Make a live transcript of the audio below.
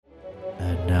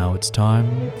it's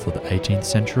time for the 18th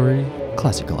Century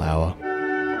Classical Hour.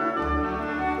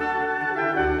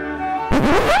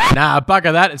 Nah,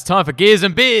 bugger that. It's time for Gears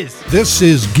and Beers. This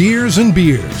is Gears and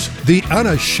Beers, the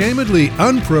unashamedly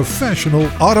unprofessional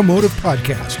automotive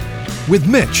podcast with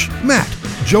Mitch, Matt,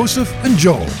 Joseph, and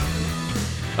Joel.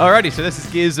 Alrighty, so this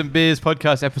is Gears and Beers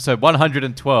podcast episode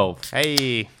 112.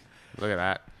 Hey, look at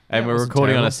that. And we're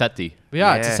recording on a Saturday. We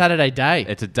are. It's a Yeah. Saturday day.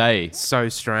 It's a day. So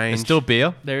strange. It's still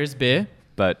beer, There is beer.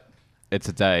 but it's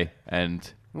a day.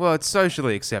 And well, it's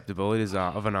socially acceptable. It is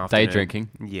of an afternoon. day drinking.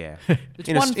 Yeah. It's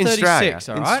In 1:36, Australia.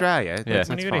 all In right? Australia. Yeah. That's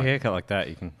When you got a fine. haircut like that,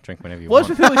 you can drink whenever you What's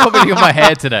want. with people commenting on my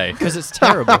hair today? Because it's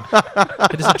terrible.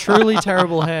 It is a truly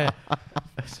terrible hair.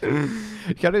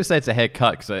 You can't even say it's a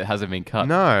haircut because it hasn't been cut.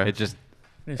 No. It just...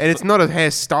 And it's not a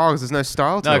hairstyle 'cause there's no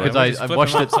style to No, it. 'cause Just I flip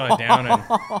washed them it. upside down and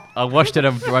I washed it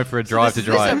and went for a drive to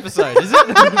dry. This episode, is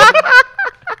it?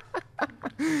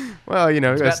 Well, you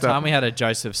know. It's gotta about start- time we had a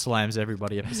Joseph Slams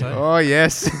Everybody episode. Oh,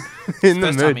 yes. In the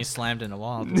First time mood. he slammed in a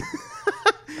while.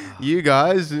 You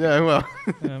guys, yeah, well.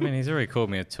 I mean, he's already called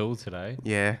me a tool today,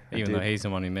 Yeah. I even did. though he's the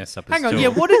one who messed up his Hang on, tool. yeah,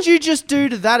 what did you just do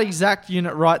to that exact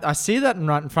unit right? I see that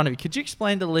right in front of you. Could you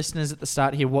explain to the listeners at the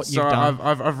start here what So you've done?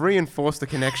 I've reinforced the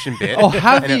connection bit. Oh,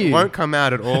 have and you? it won't come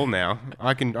out at all now.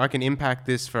 I can impact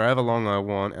this for however long I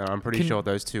want, and I'm pretty sure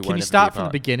those two won't Can you ever start be from the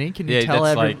apart. beginning? Can Yeah, you tell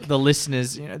that's like- the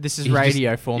listeners, this is You just-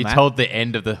 radio You format? told the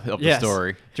end of the Yes.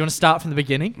 story. Do you want to start from the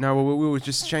beginning? No, well, we were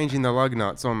just changing the lug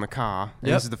nuts on the car. And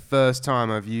Yep. This is the first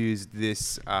time I've used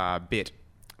this bit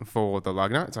for the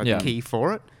lug nuts. I had Yeah. the key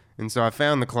for it. And so I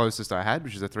found the closest I had,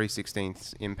 which is a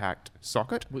 3/16 impact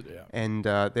socket. And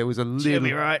there was a little... She'll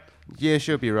be right. Yeah,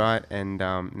 she'll be right. And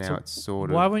now it's sort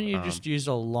of... Why wouldn't you just use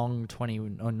a long 20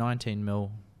 or 19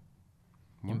 mil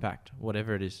impact,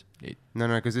 whatever it is? No,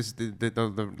 because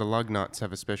the lug nuts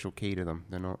have a special key to them.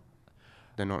 They're not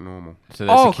normal. So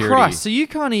there's Oh, security. Christ. So you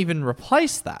can't even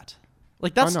replace that.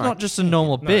 Like, that's no. not just a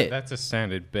normal No, bit. that's a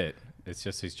standard bit. It's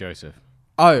just his Joseph.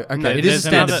 Oh, okay. No, this there's is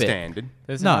standard another- bit. standard.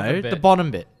 There's another No, bit. the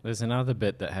bottom bit. There's another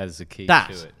bit that has the key That.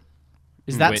 to it.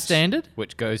 Is that which- standard?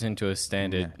 Which goes into a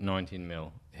standard 19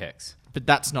 mil hex. But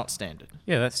that's not standard.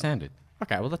 Yeah, that's standard.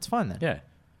 Okay, well, that's fine then. Yeah.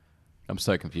 I'm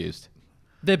so confused.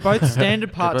 They're both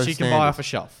standard parts both you can buy standard. off a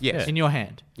shelf. Yes. In your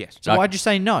hand. Yes. So why'd you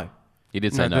say no? You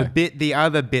did say No, no. the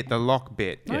other bit, the lock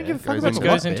bit. I don't give a fuck goes about Which the into-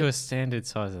 lock goes into bit. a standard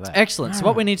size of that. Excellent. So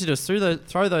what we need to do is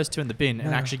throw those two in the bin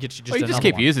and actually get you just Well, you another just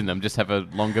keep one. using them. Just have a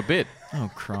longer bit. Oh,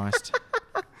 Christ.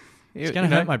 You- It's going you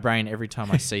to know, hurt my brain every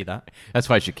time I see that. That's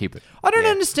why you should keep it. I don't Yeah.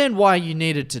 understand why you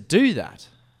needed to do that.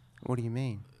 What do you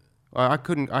mean? I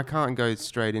can't go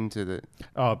straight into the...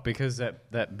 Oh, because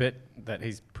that bit that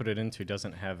he's put it into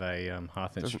doesn't have a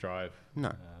half-inch drive.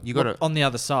 No. You got to... On the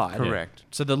other side. Correct.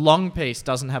 So the long piece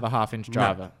doesn't have a half-inch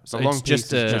driver. No, So the long it's piece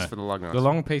just is a... just for the lug nuts. The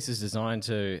long piece is designed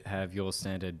to have your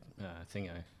standard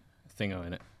thingo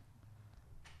in it.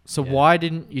 So Yeah. why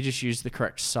didn't you just use the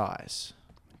correct size?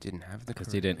 Didn't have the...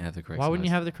 Because he didn't have the correct Why wouldn't you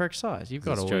size. have the correct size? You've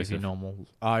got It's all of your Joseph. normal...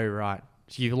 Oh, right.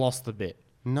 So you lost the bit.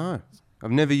 No.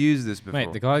 I've never used this before.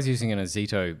 Mate, the guy's using an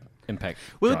Azito impact.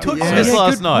 We were drive. talking Yeah. about this Yeah,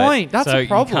 last good night. point. That's So a you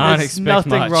problem. can't There's expect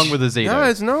nothing much. wrong with a Zito. No,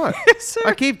 it's not.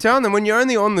 I keep telling them when you're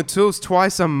only on the tools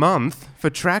twice a month for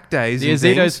track days. The and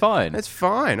Azito's things, fine. That's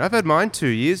fine. I've had mine 2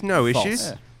 years, no False. issues.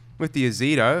 Yeah. With the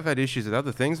Azito, I've had issues with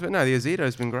other things, but no, the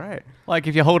Azito's been great. Like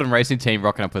if you're Holden Racing Team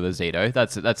rocking up with a Zito,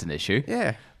 that's an issue.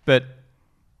 Yeah. But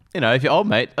if you're old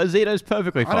mate, a Zito's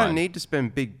perfectly fine. I don't need to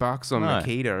spend big bucks on No.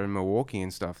 Makita and Milwaukee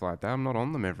and stuff like that. I'm not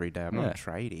on them every day. I'm not Yeah. a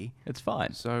tradie. It's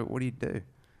fine. So what do you do?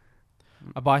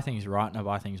 I buy things right and I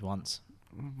buy things once.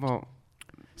 Well,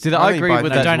 See, that I I only agree buy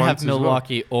with I that that. don't have once as well.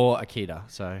 Milwaukee or Akita,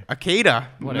 so... Akita.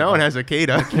 Whatever. No one has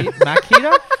Akita.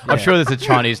 Makita? I'm sure there's a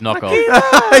Chinese knockoff.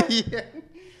 Yeah.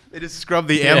 They just scrub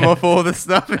the M off all the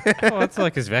stuff. Oh, it's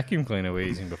like his vacuum cleaner we were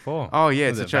using before. Oh yeah,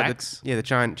 it's Was the, it Chi- Vax?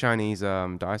 the Chinese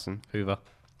Dyson, Hoover.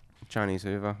 Chinese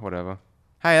Hoover, whatever.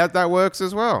 Hey, that works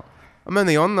as well. I'm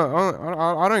only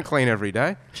I don't clean every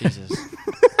day. Jesus.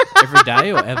 Every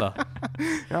day or ever?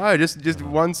 No, just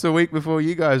once a week before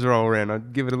you guys roll around.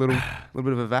 I'd give it a little bit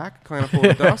of a vac, clean up all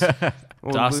the dust.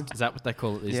 All the Dust, blue- is that what they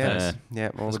call it these Yeah, days? yeah,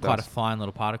 all It's the quite a dust. fine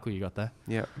little particle you got there.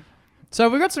 Yeah. So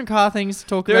we've got some car things to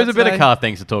talk There about is a bit today. of car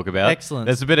things to talk about. Excellent.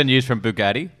 There's a bit of news from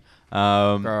Bugatti.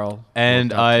 Girl.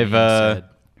 And walked up to me I've and said,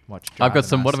 "What you I've got driving?"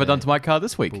 some. I What have I done said, to my car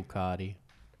this week? Bugatti.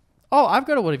 Oh, I've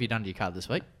got a what have you done to your car this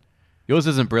week? Yours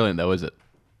isn't brilliant though, is it?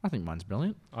 I think mine's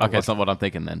brilliant. Okay, it's not what I'm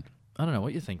thinking then. I don't know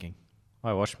what you're thinking.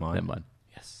 I washed mine. Never mind.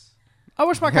 Yes. I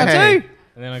washed my car Hey. too.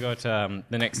 And then I got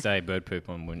the next day bird poop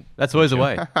on wind. That's always the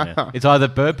way. Yeah. It's either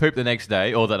bird poop the next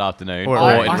day or that afternoon, Or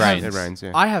or, it it rains. rains. It rains,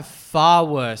 yeah. I have far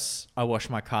worse I washed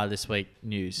my car this week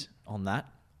news on that.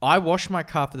 I washed my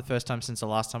car for the first time since the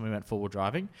last time we went four-wheel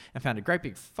driving and found a great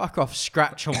big fuck-off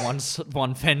scratch on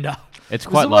one fender. It's It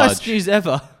quite was the worst large. news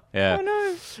ever. Yeah.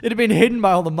 It had been hidden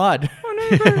by all the mud.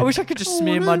 I wish I could just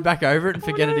smear mud back over it and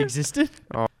forget it existed.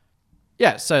 Oh.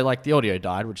 Yeah, so like the audio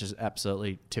died, which is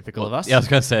absolutely typical of us. Yeah, I was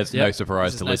going to say it's Yep. no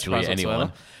surprise This to is no literally surprise anyone.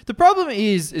 whatsoever. The problem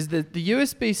is that the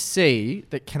USB-C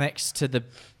that connects to the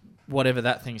whatever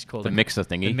that thing's called, The mixer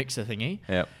thingy. the mixer thingy.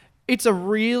 Yeah. It's a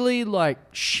really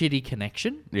like shitty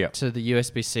connection Yep. to the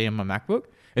USB-C on my MacBook.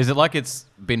 Is it like it's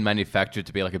been manufactured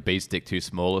to be like a bead stick too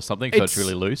small or something, so it's It's-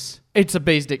 really loose? It's a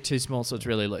bee's dick too small, so it's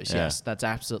really loose. Yeah. Yes, that's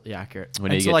absolutely accurate. We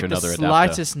need And to so get like you the another adapter.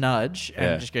 slightest nudge, and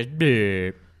Yeah. it just goes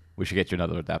beep. We should get you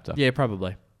another adapter. Yeah,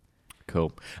 probably.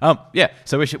 Cool. Yeah.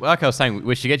 So we should, like I was saying,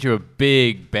 we should get you a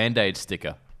big Band-Aid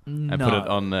sticker and put No. it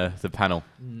on the panel.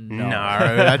 No,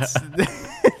 that's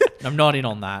I'm not in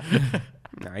on that.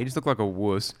 no. You just look like a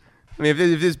wuss. I mean,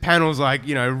 if this panel's like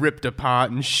ripped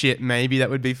apart and shit, maybe that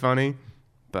would be funny.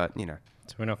 But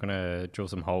So we're not going to drill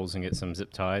some holes and get some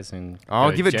zip ties and Oh,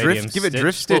 go give it drift- JDM give it stitch?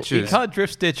 drift Well, stitches. you can't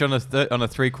drift stitch on a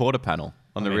 3/4 panel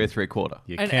on the mean, rear 3/4.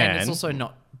 You and can. it's also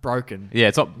not broken. Yeah,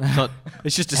 it's not.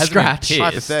 It's just a hasn't been scratch. pierced.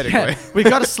 Hypothetically. Yeah, we've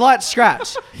got a slight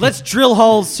scratch. Let's drill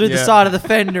holes through the Yeah. side of the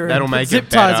fender That'll and put make zip it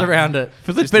ties better. around it.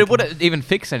 But it wouldn't even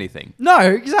fix anything. No,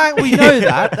 exactly. We know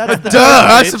that. That's the Duh,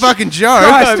 that's a fucking joke.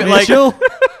 Christ, No, but like- Mitchell.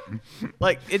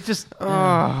 Like it just.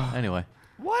 Anyway,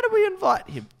 Why do we invite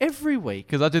him every week?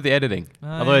 because I do the editing. Oh,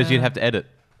 Otherwise, yeah. you'd have to edit.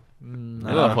 And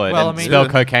upload Well, and I mean- spell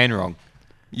cocaine wrong.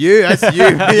 You, that's you.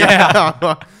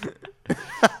 Yeah.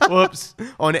 Whoops.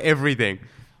 On everything.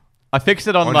 I fixed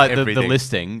it on On like the everything.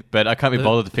 listing, but I can't be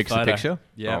bothered to fix the photo. picture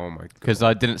Yeah. Oh my god. because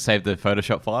I didn't save the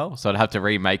Photoshop file, so I'd have to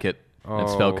remake it and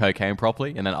spell Oh. cocaine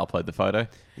properly, and then upload the photo.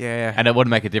 Yeah. And it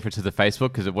wouldn't make a difference to the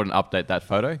Facebook because it wouldn't update that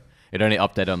photo. It only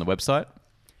updated on the website.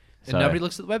 And nobody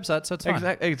looks at the website, so it's fine.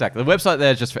 Exactly. The website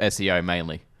there is just for SEO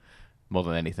mainly, more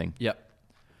than anything. Yep.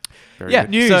 Very Yeah.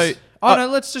 good. News. So, oh, no,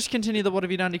 let's just continue the what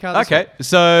have you done to car this okay.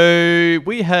 So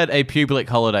we had a public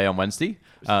holiday on Wednesday.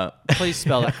 week. Please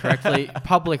spell that correctly.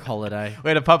 Public holiday. We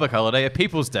had a public holiday, a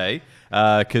People's Day,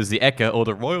 because the Ekka or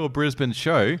the Royal Brisbane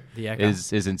Show The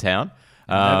Ekka. is in town.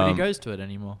 Nobody goes to it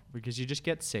anymore because you just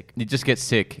get sick. You just get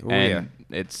sick, Oh, and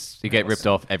you get ripped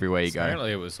off everywhere you go.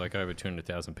 Apparently, it was like over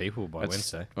 200,000 people by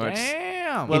Wednesday. Well,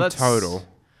 Damn. well, In that's total.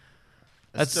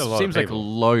 That still a lot of seems like people.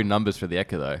 low numbers for the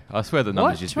Ekka, though. I swear the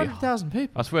numbers what? used to be. 200,000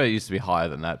 people. I swear it used to be higher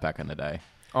than that back in the day.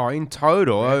 Oh, in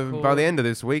total, Record. by the end of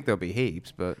this week, there'll be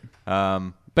heaps. But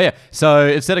But yeah, so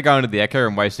instead of going to the Ekka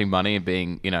and wasting money and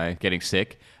being, getting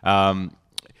sick,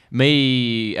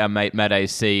 me, our mate Matt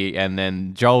AC, and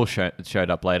then Joel showed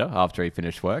up later after he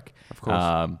finished work. Of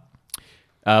course.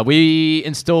 We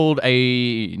installed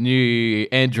a new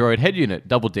Android head unit,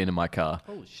 doubled in my car.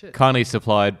 Holy shit. Kindly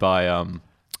supplied by Sorry,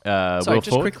 Will just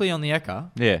Ford. quickly on the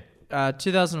Ekka. Yeah.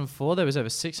 2004, there was over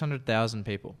 600,000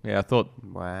 people. Yeah, I thought.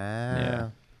 wow. Yeah.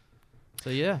 So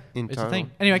yeah, In it's a total.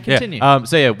 thing. Anyway, continue.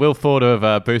 Yeah. Will Ford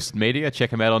of Boosted Media. Check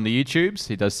him out on the YouTubes.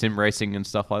 He does sim racing and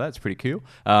stuff like that. It's pretty cool.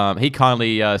 He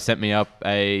kindly sent me up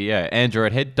a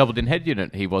Android doubled-in head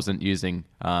unit he wasn't using.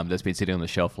 That's been sitting on the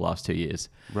shelf for the last 2 years.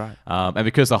 Right. And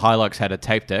because the Hilux had a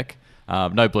tape deck,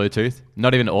 no Bluetooth,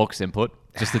 not even aux input,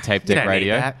 just the tape You deck don't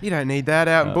radio. need that. You don't need that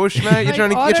out in bush, mate. You're Mate, trying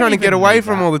to I you're don't trying to get even away need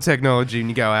from that. all the technology and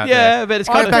you go out Yeah, there. but it's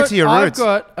Go kind of back to your I've roots.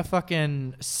 got a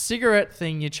fucking cigarette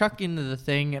thing you chuck into the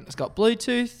thing, and it's got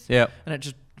Bluetooth. Yeah. And it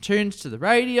just tunes to the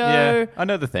radio. Yeah, I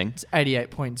know the thing. It's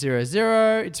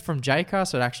 88.00. It's from Jaycar,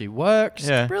 so it actually works.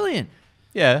 Yeah. It's brilliant.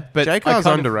 Yeah, but I Jaycar's kind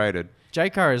of- underrated.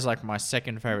 Jaycar is like my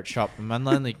second favorite shop, and I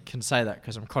only can say that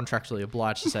because I'm contractually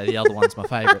obliged to say the other one's my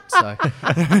favorite. So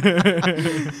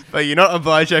But you're not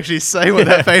obliged to actually say what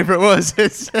that favorite was.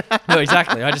 no,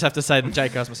 exactly. I just have to say that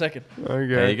Jaycar's my second. Okay.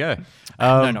 There you go.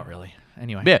 No, not really.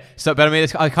 Anyway, Yeah, so but I mean,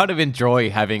 I kind of enjoy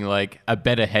having like a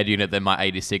better head unit than my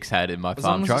 86 had in my as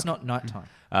farm long as truck. it's not nighttime.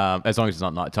 As long as it's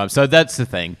not nighttime. So that's the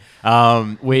thing.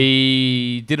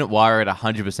 We didn't wire it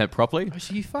 100% properly. Oh,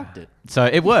 so you fucked it. So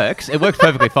it works. It works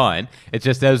perfectly fine. It's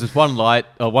just there was this one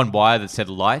one wire that said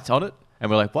light on it. And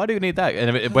we're like, why do you need that?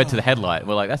 And it went to the headlight.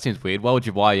 We're like, that seems weird. Why would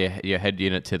you wire your head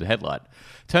unit to the headlight?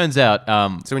 Turns out,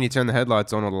 So when you turn the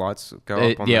headlights on, all the lights go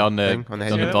up on yeah, the on the- thing, on the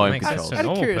on head the unit? volume makes sense control. to a I'm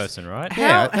normal curious. person, right?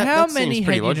 Yeah, How that many seems head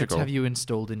pretty units logical. have you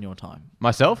installed in your time?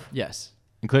 myself, Yes.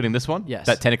 including this one, Yes.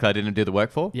 that technically I didn't do the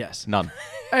work for. Yes. None.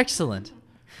 Excellent.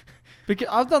 Because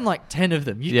I've done like 10 of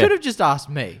them. You Yeah. could have just asked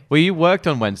me. Well, you worked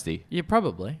on Wednesday. Yeah,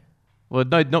 probably. Well,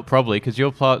 no, not probably, because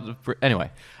you're part. Anyway,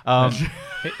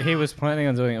 He was planning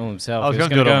on doing it all himself. I was He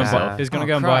gonna do it all and buy- myself. He was going Oh,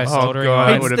 to go and buy a Christ. soldering God.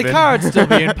 iron. It would've The been- car would still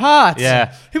be in parts.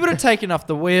 Yeah. He would have taken off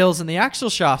the wheels and the axle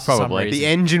shaft for some Probably. reason. The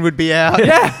engine would be out.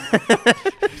 It'd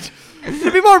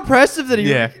be be more impressive that he,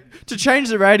 Yeah. to change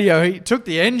the radio, he took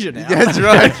the engine out. That's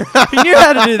right. He knew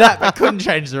how to do that, but couldn't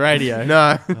change the radio.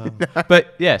 No.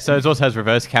 But yeah, so it also has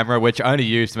reverse camera, which I only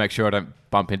use to make sure I don't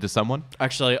bump into someone.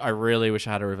 Actually, I really wish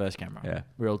I had a reverse camera. Yeah.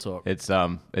 Real talk.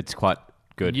 It's quite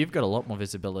good. You've got a lot more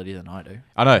visibility than I do.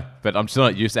 I know, but I'm still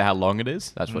not used to how long it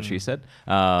is. That's what she said.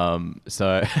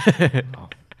 So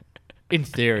In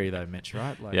theory, though, Mitch,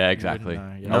 right? Like, Yeah, you exactly.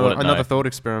 wouldn't know, I wouldn't Another know. thought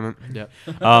experiment. Yep.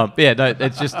 yeah, no,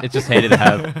 it's just handy to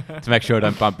have to make sure I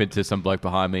don't bump into some bloke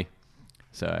behind me.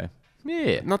 So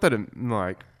yeah. Not that it,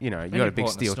 like, you know, you got a big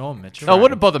steel. Storm, Mitch. Oh, it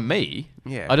wouldn't bother me.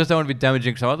 Yeah. I just don't want to be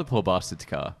damaging some other poor bastard's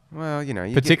car. Well, you know,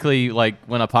 you Particularly like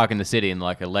when I park in the city and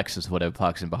like a Lexus or whatever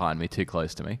parks in behind me too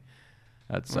close to me.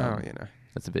 That's well, you know,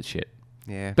 that's a bit shit.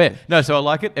 yeah. But no, so I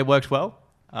like it. It works well.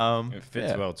 It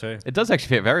fits yeah. well too. It does actually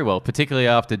fit very well, particularly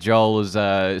after Joel's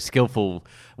skillful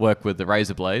work with the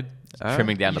razor blade,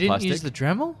 trimming down You the didn't plastic. use the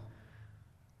Dremel?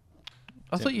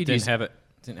 I thought you'd use.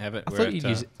 Didn't have it. I thought you'd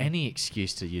use any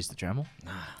excuse to use the Dremel.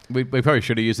 We probably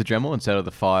should have used the Dremel instead of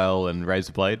the file and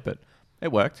razor blade, but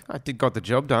it worked. I got the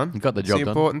job done. You got the It's job the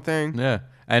done. important thing, Yeah,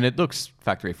 and it looks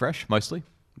factory fresh mostly.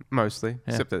 mostly.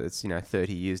 Except that it's,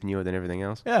 30 years newer than everything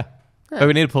else. Yeah. But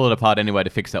we need to pull it apart anyway to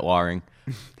fix that wiring.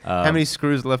 How many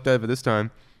screws left over this time?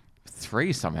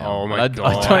 3 somehow. Oh my I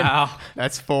God. don't- Wow.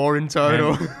 That's 4 in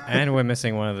total. And we're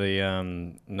missing one of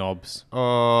the knobs.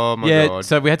 Oh my yeah, God.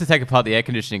 so we had to take apart the air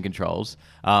conditioning controls.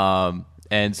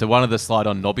 And so one of the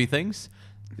slide-on knobby things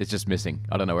is just missing.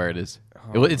 I don't know where it is.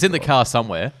 It's in the car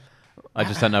somewhere. I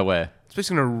just don't know where. It's just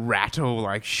gonna rattle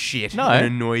like shit No. and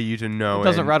annoy you to no It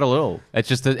doesn't end. rattle at all. It's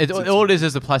just all it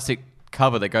is a plastic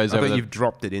cover that goes I over thought the. you've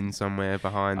dropped it in somewhere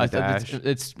behind the I thought dash.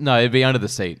 it's no, it'd be under the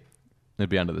seat. It'd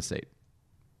be under the seat.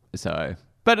 So,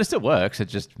 but it still works.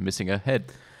 It's just missing a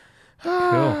head.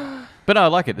 Cool. But no, I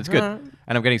like it. It's good, Alright.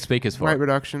 and I'm getting speakers for Weight it.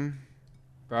 reduction.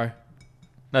 Bro.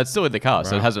 No, it's still in the car,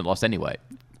 so it hasn't lost any weight.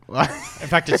 In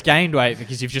fact, it's gained weight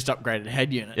because you've just upgraded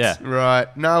head units. Yeah, Right.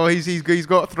 No, he's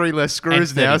got 3 less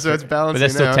screws And now, so 33. it's balancing but they're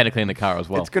still out. technically in the car as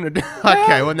well. It's gonna do.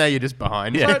 Okay, well now you're just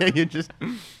behind. Yeah. You're just.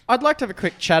 I'd like to have a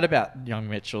quick chat about young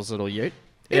Mitchell's little ute.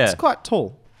 Yeah. It's quite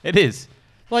tall. It is,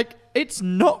 Like, it's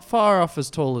not far off as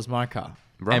tall as my car.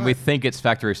 Right. and we think it's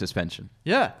factory suspension.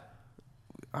 Yeah.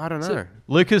 I don't know.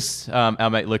 Lucas, our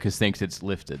mate Lucas, thinks it's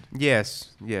lifted. Yes.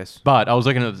 But I was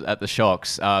looking at the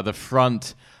shocks. The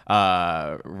front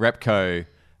Repco,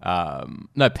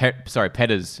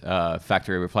 Petter's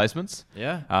factory replacements.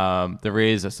 Yeah. The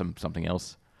rears are something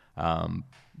else. But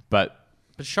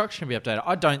But shocks can be updated.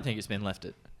 I don't think it's been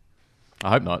lifted. I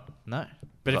hope not. No.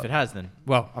 But if it has, then,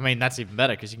 well, I mean, that's even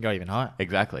better because you can go even higher.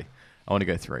 Exactly. I want to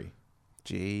go 3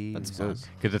 Jesus.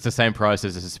 because it's the same price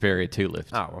as a Superior 2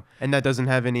 lift. Oh, well. And that doesn't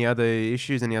have any other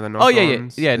issues, any other Oh yeah.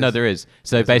 knock-ons? No, there is.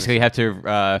 So there's basically, you have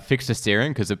to fix the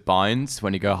steering because it binds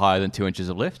when you go higher than 2 inches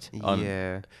of lift.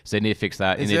 Yeah. So you need to fix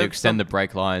that. Is you need to there extend some- the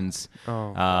brake lines.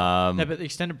 Oh. No, but the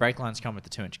extended brake lines come with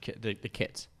the 2-inch kit, the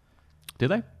kits. Do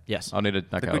they? Yes. I need to. Okay,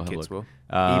 The I'll good have a kits look.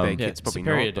 will. Um, eBay yeah, kits probably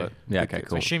Superior not. do. But Yeah, good okay, kits.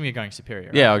 cool. I assume you're going Superior.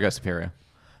 right? Yeah, I'll go Superior.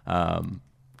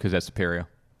 Because they're Superior.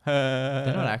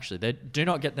 They're not actually. They do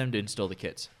not get them to install the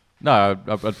kits. No,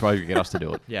 I'd probably get us to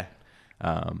do it. Yeah.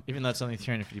 Um, Even though it's only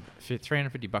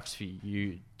 $350 for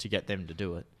you to get them to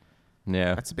do it.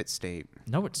 yeah. That's a bit steep.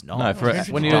 No, it's not. No, for-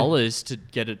 when you- $350 to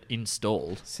get it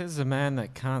installed. Says the man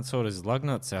that can't sort his lug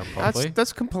nuts out properly.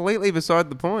 That's completely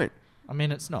beside the point. I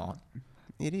mean, it's not.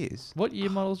 It is. What year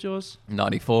model's yours?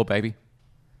 94, baby.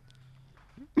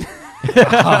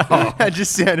 That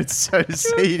just sounded so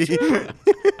seedy.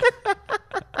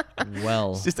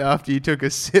 Well, Just after you took a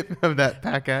sip of that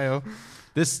pack ale.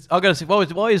 This I gotta say. While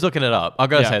he's looking it up, I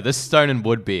gotta Yeah. say this Stone and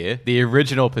Wood beer, the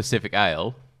original Pacific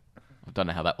Ale. I don't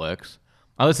know how that works.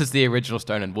 Unless it's the original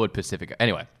Stone and Wood Pacific.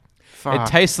 Anyway, Fuck.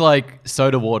 it tastes like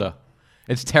soda water.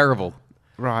 It's terrible.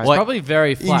 Right. Like- probably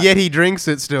very flat. Yet he drinks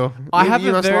it still. I You- have you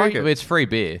a must very- like it. It's free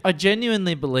beer. I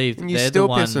genuinely believe that And you they're still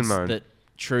the piss ones and moan. that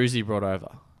Truzy brought over.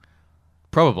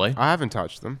 Probably. I haven't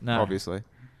touched them, No. obviously.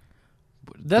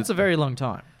 That's a very long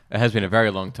time. It has been a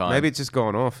very long time. Maybe it's just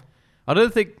gone off. I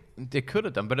don't think they could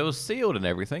have done, but it was sealed and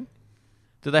everything.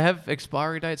 Do they have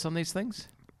expiry dates on these things?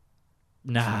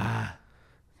 Nah.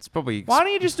 It's probably. Why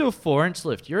don't you just do a 4-inch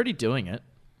lift? You're already doing it.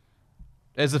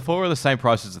 Is the 4 the same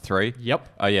price as the 3? Yep.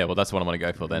 Oh yeah, well that's what I'm gonna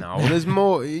go for then. No, there's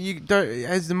more. You don't.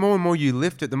 As the more and more you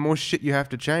lift it, the more shit you have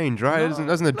to change, right? Doesn't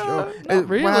it? not what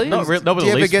really. happens- Not re- not with do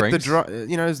you the ever leaf get the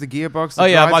springs. is the gearbox? Oh The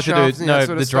yeah, I drive might have shafts to and do. that No,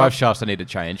 sort the of drive stuff? shafts I need to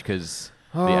change because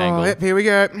the Oh, angle. yep, here we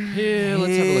go. Here, let's have a look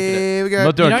at it. Here we go. I'm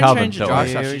not doing you don't carbon, change your don't drive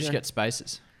worry. shafts, Here you we just go. get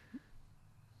spaces.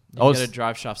 I You was- get a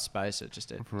drive shaft spacer,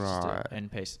 just a Right.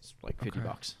 end piece. It's like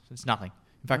 $50. It's nothing.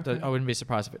 In fact, I wouldn't be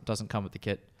surprised if it doesn't come with the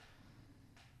kit.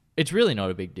 It's really not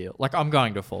a big deal. Like, I'm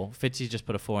going to 4. Fitzy's just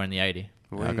put a 4 in the 80.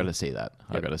 I got to see that.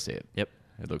 I got to see it. Yep.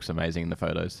 It looks amazing in the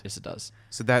photos. Yes, it does.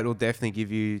 So that will definitely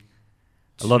give you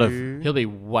A lot of- He'll be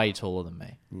way taller than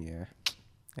me. Yeah.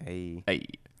 Hey. Hey.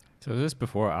 So is this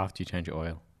before or after you change your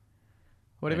oil?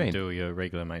 What do you mean? Do your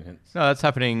regular maintenance. No, that's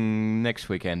happening next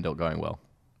weekend. All going well.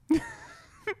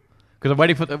 Because I'm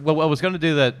waiting for. Well, I was going to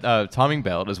do that timing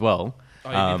belt as well. Oh,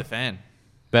 you need the fan.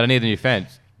 But I need a new fan.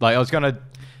 Like I was going to.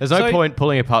 There's no So- point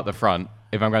pulling apart the front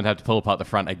if I'm going to have to pull apart the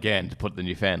front again to put the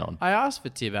new fan on. I asked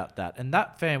Fitzy about that, and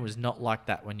that fan was not like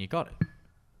that when you got it.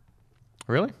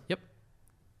 Really? Yep.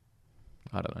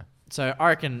 I don't know. So I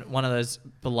reckon one of those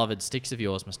beloved sticks of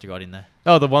yours must have got in there.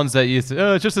 Oh, the ones that used to.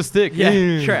 Oh, it's just a stick.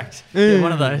 Correct. Yeah,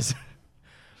 one of those.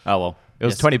 Oh well, it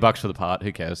was Yes. $20 for the part.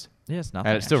 Who cares? Yeah, it's nothing.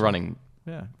 And it's still actually. running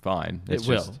Yeah. fine. It It's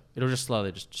will. just- It'll just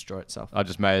slowly just destroy itself. I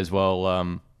just may as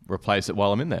well replace it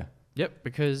while I'm in there. Yep,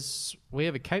 because we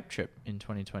have a Cape trip in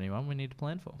 2021 we need to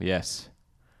plan for. Yes,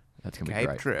 that's gonna be Cape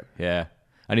great. trip. Yeah,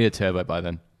 I need a turbo by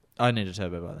then. I need a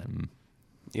turbo by then.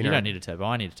 You know, don't need a turbo.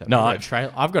 I need a turbo. No,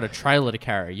 I've got a trailer to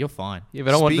carry. You're fine. Yeah,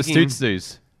 but I want the Speaking-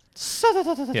 Stoots.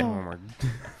 Oh my.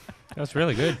 That's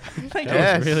really good. Thank you.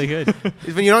 Yes. That's really good.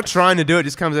 It's when you're not trying to do it, it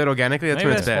just comes out organically. That's Maybe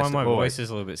when it's that's best. why my always. voice is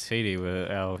a little bit seedy with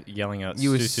our yelling out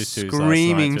You were "Su-su-sus"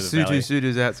 screaming last night to the valley.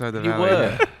 sutus outside the You valley.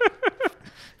 were.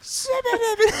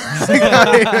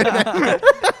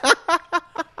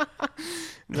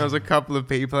 There was a couple of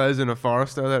P-players in a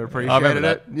Forester that appreciated remember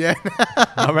it. Yeah.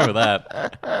 I remember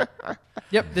that.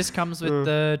 Yep, this comes with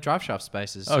the drive shaft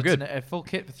spaces. Oh, It's good. a full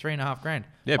kit for $3,500.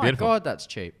 Yeah, My beautiful. God, that's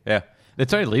cheap. Yeah,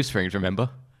 it's only leaf springs. Remember,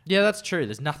 Yeah, that's true.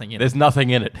 There's nothing in there's nothing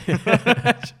in it.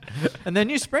 it. And they're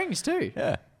new springs too.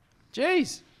 Yeah.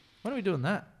 Jeez. When are we doing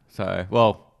that? So,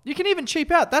 well, You can even cheap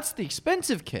out. That's the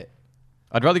expensive kit.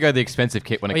 I'd rather go the expensive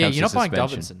kit when it Oh, yeah, comes you're to not buying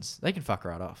suspension. Dobinsons. They can fuck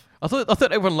right off. I thought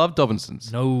everyone loved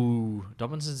Dobinsons. No.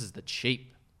 Dobinsons is the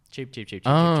cheap. Cheap.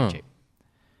 Oh.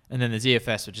 And then there's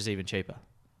EFS, which is even cheaper.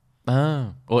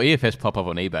 Oh. Or EFS pop up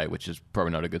on eBay, which is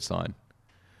probably not a good sign.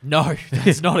 No,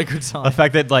 that's not a good The sign.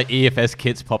 fact that like EFS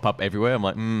kits pop up everywhere, I'm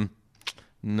like,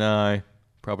 no,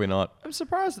 probably not. I'm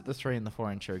surprised that the 3 and the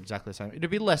 4 inch are exactly the same. It'd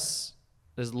be less.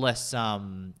 There's less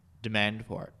demand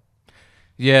for it.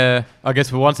 Yeah, I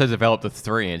guess once they developed the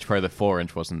 3-inch, probably the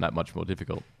 4-inch wasn't that much more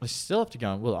difficult. We still have to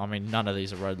go. Well, I mean, none of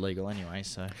these are road legal anyway,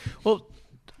 so. Well,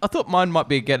 I thought mine might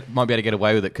be able to get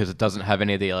away with it because it doesn't have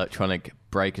any of the electronic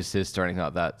brake assist or anything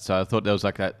like that. So I thought there was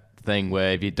like that thing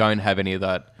where if you don't have any of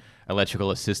that electrical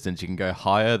assistance, you can go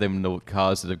higher than the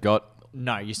cars that have got.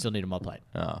 No, you still need a mod plate.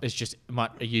 Oh. It's just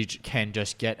you can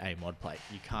just get a mod plate.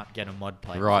 You can't get a mod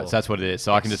plate. Right, for- so that's what it is.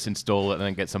 So I can just install it and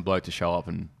then get some bloke to show up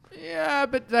and. Yeah,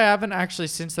 but they haven't actually,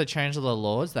 since they changed the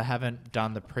laws, they haven't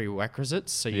done the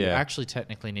prerequisites. So you Yeah. actually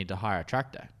technically need to hire a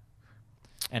tractor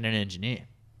and an engineer.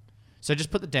 So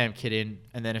just put the damn kit in,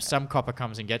 and then if some copper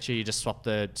comes and gets you, you just swap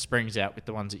the springs out with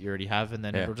the ones that you already have, and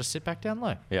then Yeah. it'll just sit back down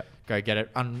low. Yeah. Go get it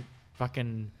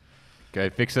fucking. Go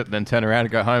fix it, and then turn around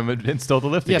and go home and install the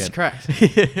lift Yes, again. correct.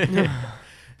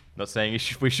 Not saying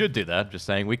we should do that. Just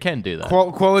saying we can do that.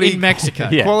 Quality In Mexico.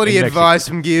 Yeah. Quality in advice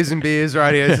from Gears and Beers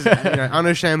right here. This is,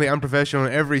 unashamedly unprofessional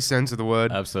in every sense of the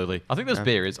word. Absolutely. I think this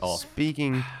beer is off.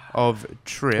 Speaking of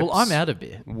trips, Well, I'm out of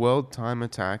beer. World Time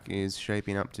Attack is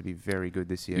shaping up to be very good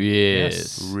this year.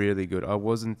 Yes. Really good. I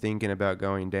wasn't thinking about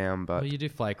going down, but Well, you do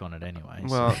flake on it anyway.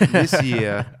 so-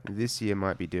 well, this year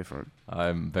might be different.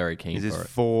 I'm very keen There's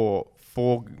for it.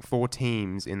 four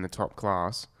teams in the top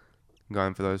class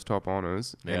going for those top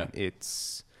honors, Yeah. and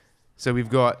it's so we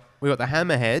got the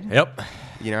Hammerhead. Yep.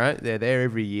 You know, they're there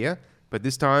every year, but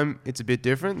this time it's a bit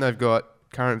different. They've got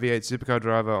current V8 Supercar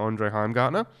driver Andre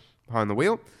Heimgartner behind the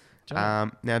wheel.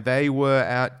 Now they were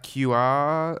at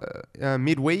QR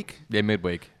midweek, Yeah,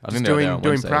 midweek. I just think they were there doing on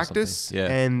Wednesday or practice, something.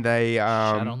 Yeah. and they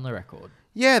Shout on the record.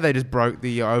 they just broke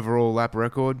the overall lap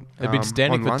record. They've been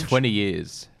standing on for lunch. 20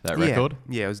 years, that Yeah. record.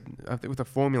 Yeah, it was I think with a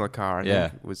Formula car. I Yeah.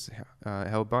 think it was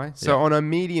held by. So Yeah. on a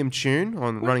medium tune,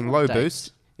 on running low dates?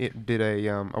 boost, it did a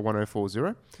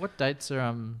 1040. What dates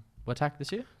are attack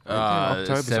this year?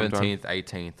 October 17th,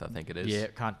 18th, I think it is. Yeah,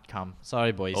 can't come.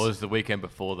 Sorry, boys. Or was the weekend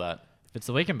before that? If it's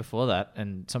the weekend before that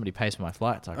and somebody pays for my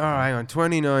flights, I All can. right, hang on.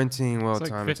 2019 World It's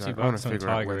Time like $50 Attack. I want on to figure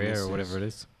out Tiger when this Air or is. whatever it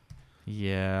is.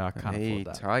 Yeah, I can't Hey, afford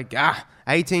that. Tiger.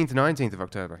 18th, 19th of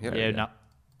October. Yep. Yeah, no.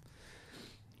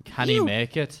 Can he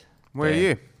make it? Where Yeah. are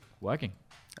you? Working.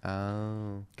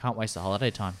 Oh. Can't waste the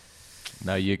holiday time.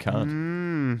 No, you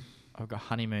can't. I've got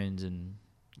honeymoons and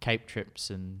Cape trips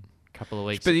and a couple of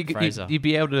weeks But at Fraser. you'd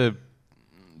be able to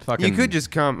fucking... You could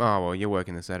just come. Oh, well, you're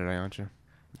working the Saturday, aren't you?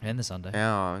 and the Sunday.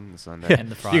 Oh, and the Sunday. And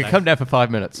the Friday. You can come down for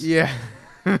 5 minutes. Yeah.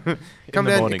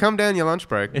 morning. Come down your lunch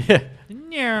break.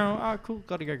 No. Oh, cool.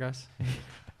 Gotta go, guys.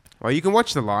 Well, you can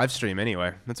watch the live stream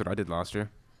anyway. That's what I did last year.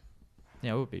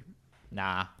 Yeah, it would be.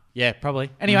 Nah. Yeah, probably.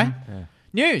 Anyway,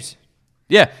 news.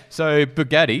 Yeah, so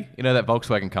Bugatti, you know that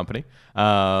Volkswagen company,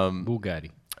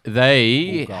 Bugatti.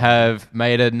 they have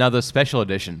made another special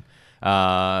edition.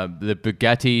 The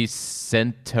Bugatti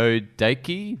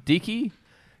Centodieci,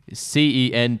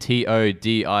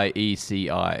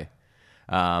 Centodieci,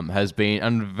 has been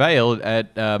unveiled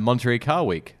at Monterey Car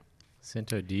Week.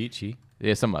 Centodieci.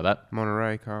 Yeah, something like that.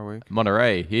 Monterey Car Week.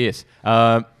 Monterey, yes.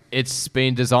 It's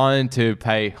been designed to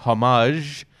pay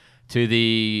homage to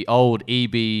the old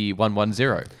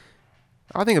EB110.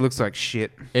 I think it looks like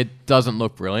shit. It doesn't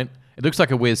look brilliant. It looks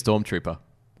like a weird stormtrooper,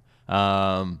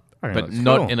 but looks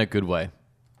not cool. in a good way.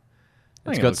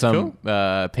 I It's think it got looks some cool.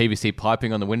 PVC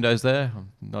piping on the windows there.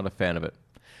 I'm not a fan of it.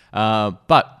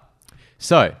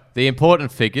 So the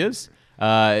important figures.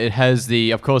 It has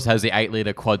the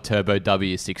 8-liter quad turbo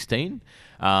W16.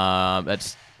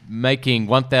 That's making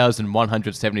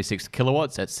 1,176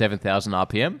 kilowatts at 7,000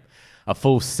 RPM. A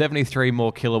full 73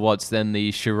 more kilowatts than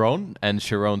the Chiron and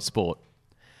Chiron Sport.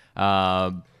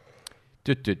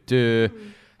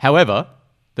 However,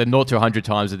 the 0 to 100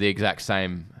 times are the exact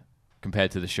same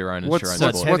compared to the Chiron and Chiron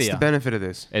Sport. What's heavier? the benefit of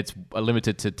this? It's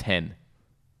limited to 10.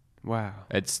 Wow.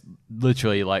 It's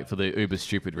literally like for the uber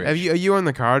stupid rich. Are you on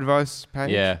the car advice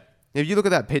page? Yeah. If you look at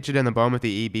that picture down the bottom with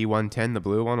the EB110, the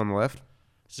blue one on the left,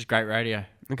 This is great radio.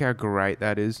 look how great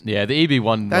that is. Yeah, the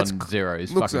EB110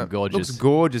 is Looks fucking gorgeous. Looks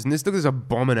gorgeous, and this looks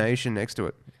abomination next to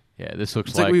it. Yeah, this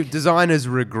looks It's like... like designers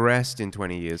regressed in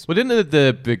 20 years. well, didn't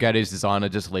the Bugatti's designer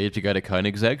just leave to go to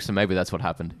Koenigsegg? So maybe that's what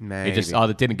happened. He just Maybe.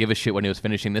 either didn't give a shit when he was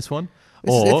finishing this one,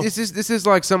 This is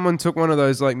like someone took one of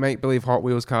those like make-believe Hot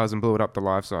Wheels cars and blew it up to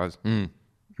life size. And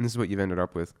this is what you've ended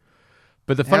up with.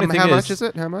 But the funny thing how is... much is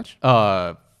it? How much?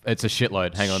 It's a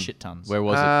shitload. Hang on. Shit tons. Where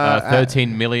was it?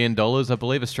 $13 million, I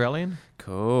believe, Australian.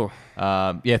 Cool.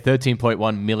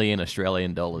 13.1 million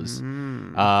Australian dollars.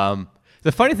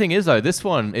 The funny thing is, though, this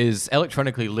one is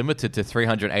electronically limited to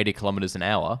 380 kilometers an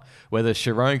hour, where the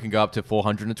Chiron can go up to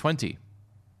 420.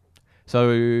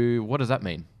 So what does that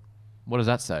mean? What does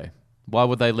that say? Why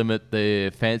would they limit the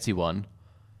fancy one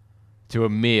to a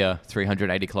mere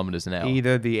 380 kilometers an hour?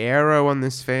 Either the aero on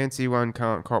this fancy one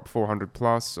can't cop 400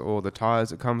 plus, or the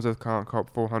tires it comes with can't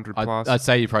cop 400 plus. I'd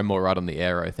say you're probably more right on the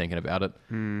aero thinking about it,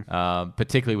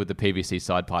 particularly with the PVC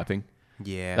side piping.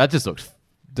 Yeah. That just looks...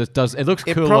 It looks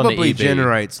It cool on the probably EV.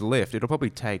 generates lift. It'll probably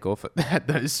take off at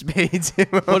those speeds.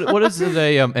 What is it?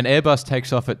 An Airbus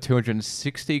takes off at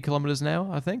 260 kilometers an hour,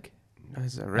 I think.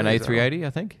 Is that An really- A380, I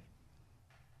think.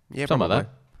 Yeah, Something probably. like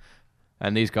that.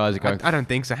 And these guys are going... I don't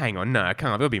think so. Hang on. No, I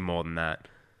can't. It'll be more than that.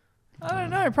 I don't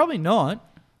know. Probably not.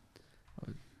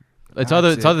 It's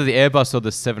That's either the Airbus or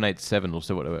the 787 or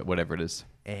so whatever it is.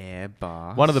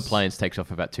 Airbus. One of the planes takes off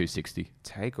about 260.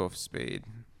 Takeoff speed.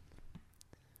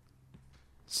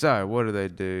 So, what do they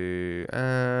do?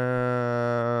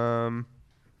 I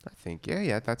think,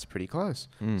 yeah, that's pretty close.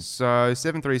 So,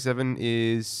 737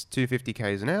 is 250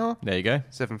 k's an hour. There you go.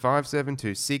 757,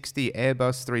 260.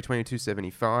 Airbus, 320,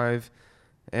 275.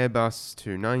 Airbus,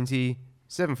 290.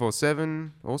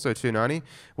 747, also 290.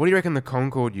 What do you reckon the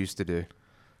Concorde used to do?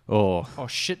 Oh, Oh,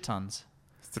 shit tons.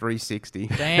 360.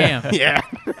 Damn. Yeah.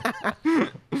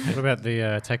 What about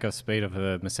the takeoff speed of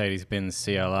a Mercedes-Benz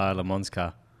CLR Le Mans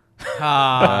car?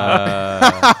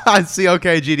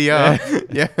 CLK GDR.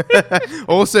 Yeah.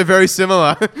 Also very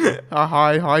similar.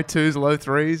 High twos, low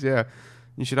threes. Yeah.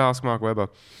 You should ask Mark Webber.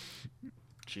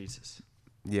 Jesus.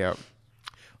 Yeah.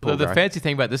 the Poor guy. fancy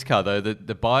thing about this car, though,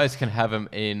 the buyers can have them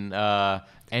in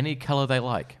any color they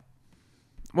like.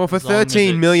 Well, for As long as 13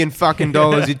 it's- million fucking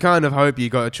dollars, you'd kind of hope you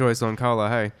got a choice on color.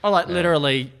 Hey. Oh, like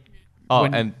literally. Oh,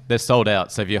 When- and they're sold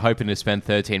out. So if you're hoping to spend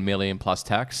 13 million plus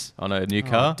tax on a new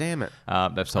car, Damn it.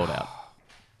 they've sold out.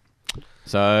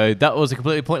 So that was a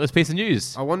completely pointless piece of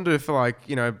news. I wonder if, like,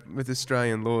 you know, with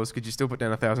Australian laws, could you still put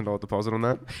down $1,000 deposit on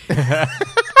that?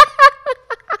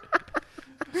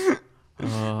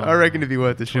 I reckon it'd be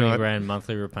worth a 20 shot. grand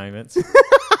monthly repayments.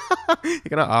 You're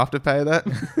gonna afterpay that.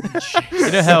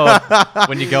 You know how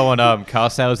when you go on car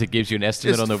sales, it gives you an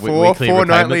estimate Just on the four weekly nightly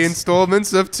repayments?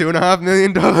 installments of $2.5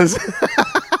 million.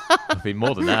 It'd be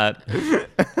more than that.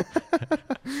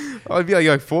 Oh, it'd be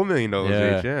like $4 million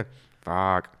Yeah. each. Yeah.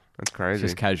 Fuck, that's crazy.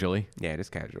 Just casually. Yeah,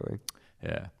 just casually.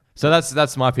 Yeah. So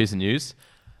that's my piece of news.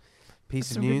 Piece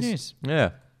Some of good news. news. Yeah.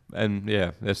 And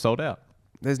yeah, they're sold out.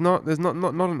 There's not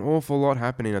an awful lot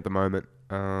happening at the moment.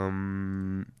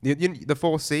 The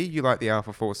 4C, you like the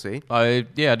Alpha 4C? I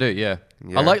do. Yeah.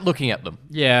 Yeah. I like looking at them.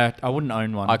 Yeah, I wouldn't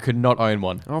own one. I could not own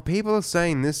one. Oh, people are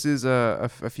saying this is a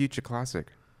future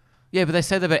classic. Yeah, but they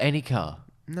say that about any car.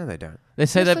 No, they don't. They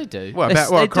say Yes, that they do. What They about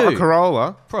s- what, they a do.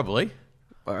 Corolla? Probably.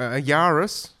 A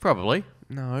Yaris? Probably.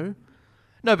 No.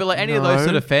 No, but like any of those No.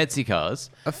 sort of fancy cars,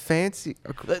 A fancy...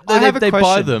 I have a they buy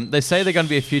question. them. They say they're going to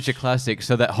be a future classic,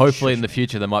 so that hopefully in the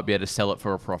future they might be able to sell it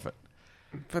for a profit.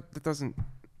 But that doesn't...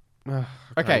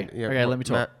 Okay, yeah, okay, let me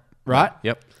talk. Matt. Right?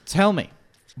 Yep. Tell me,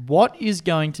 what is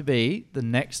going to be the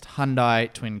next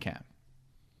Hyundai twin cam?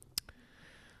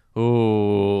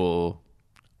 Ooh.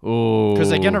 Ooh. Because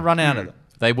they're going to run out of them.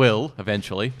 They will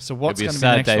eventually. So what's It'll be gonna a be the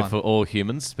sad next day one? for all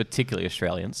humans, particularly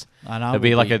Australians. And I It'll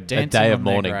be will like a dancing day of on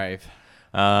their mourning. grave.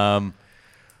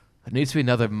 It needs to be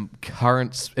another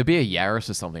current. It'd be a Yaris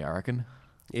or something, I reckon.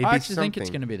 It'd I be actually think it's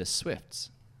something. going to be the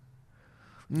Swifts.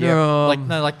 No,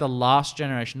 Like the last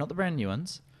generation, not the brand new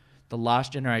ones. The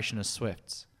last generation of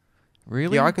Swifts.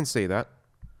 really. Yeah, I can see that.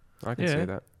 I can Yeah. see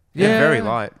that. Yeah. Yeah, very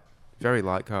light. Very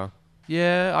light car.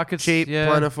 Yeah, I could. Cheap, yeah.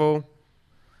 plentiful.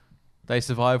 They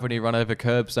survive when you run over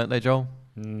curbs, don't they, Joel?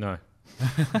 No.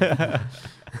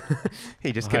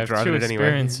 He just I kept have driving two it anyway.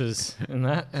 experiences in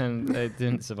that, and they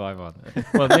didn't survive on it.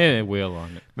 Well, they had a wheel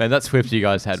on it. Man, that Swift you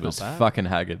guys had It's not was bad. fucking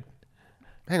haggard.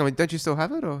 Hang on, don't you still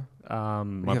have it? Or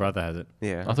My Yeah. brother has it.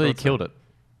 Yeah. I thought you killed it.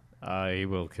 He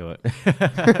will kill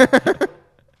it.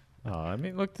 I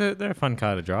mean, look, they're a fun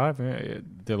car to drive.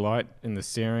 They're light in the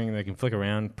steering. They can flick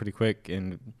around pretty quick,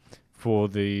 and for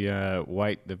the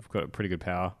weight, they've got pretty good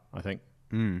power, I think.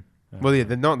 Well, yeah,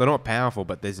 they're not powerful,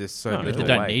 but there's just so No, little They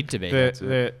don't weight. need to be.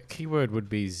 The keyword would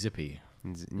be zippy.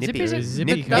 Nippy. Zippy,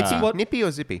 Zippy that's car. what. Nippy or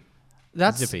zippy?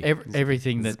 That's Zippy.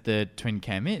 everything that the twin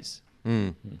cam is.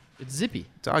 It's zippy.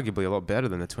 It's arguably a lot better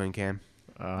than the twin cam.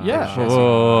 Yeah.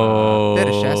 Oh,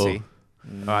 Better chassis.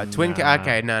 Twin cam.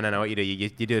 Okay, no. What you do? You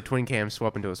do a twin cam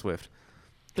swap into a Swift.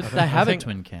 But they have a think-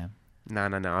 twin cam. No.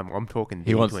 I'm talking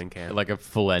He the wants twin cam. like a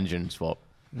full engine swap.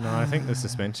 No, I think the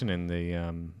suspension in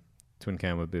the twin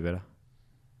cam would be better.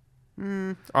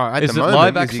 At Is the it moment,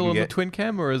 live 'cause you axle can on the get- twin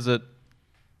cam or is it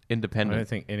I independent? don't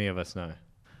think any of us know.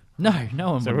 No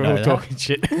one So would we're know all that. talking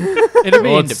shit. It'll be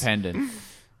Well, it's- independent.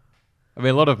 I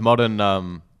mean, a lot of modern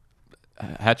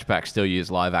hatchbacks still use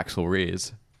live axle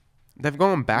rears. They've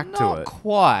gone back Not to it.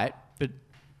 quite, but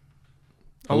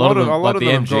A lot of them, like of the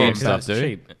them have MG gone and stuff, That's do.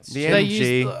 cheap. The they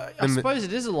MG, use. I suppose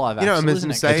it is a live you know, axle, a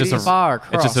isn't it? 'Cause Mercedes- it's far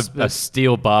across. It's just a but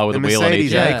steel bar with the a wheel on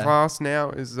Mercedes each end. Yeah. A-Class now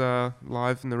is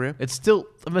live in the rear. It's still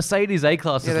the Mercedes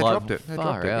A-Class Yeah, is they live. dropped it. They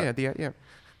Far dropped it. out. Yeah.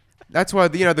 That's why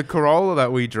the Corolla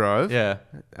that we drove. Yeah.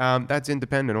 That's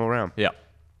independent all around. Yeah.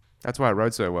 That's why it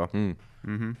rode so well.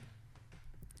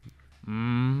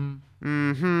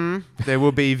 There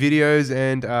will be videos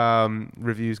and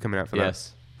reviews coming out for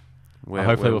Yes. that.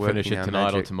 Hopefully we're we'll finish working it our thinght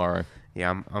or magic. tomorrow.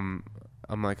 Yeah, I'm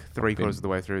like 3/4 of the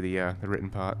way through the written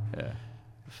part. Yeah.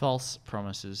 false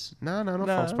promises. No, not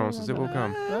false promises. It will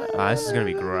come. This is gonna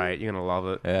be great. You're gonna love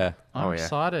it. Yeah. I'm Oh, yeah.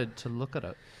 excited to look at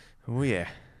it. Oh yeah.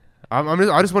 I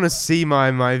just want to see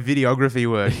my videography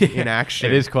work in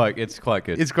action. It's quite good. It's quite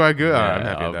good. Yeah, Alright, I'm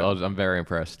happy with that. I'm very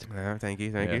impressed. Thank you.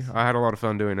 Yes. I had a lot of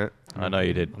fun doing it. I know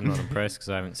you did. I'm not impressed because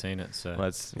I haven't seen it. So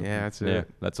That's That's yeah, it.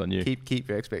 that's on you. Keep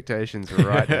your expectations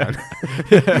right down.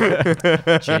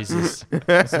 Jesus.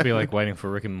 this will be like waiting for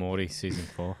Rick and Morty season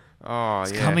 4. Oh,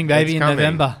 It's yeah. coming, baby, in coming.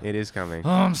 November. It is coming. Oh,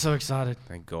 I'm so excited.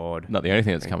 Thank God. Not the only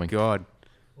thing that's Thank coming. God.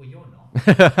 Well, you're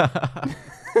not.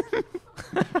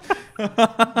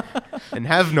 And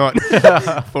have not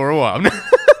for a while.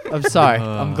 I'm sorry.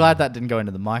 I'm glad that didn't go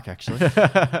into the mic, actually.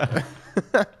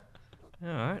 All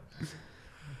right.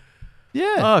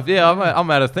 Yeah. Oh yeah, I'm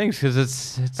out of things because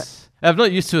it's. I'm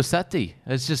not used to a Saturday.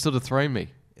 It's just sort of thrown me.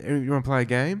 You want to play a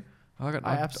game? I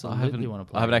absolutely wanna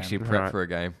play I haven't a actually game. prepped Right. for a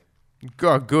game.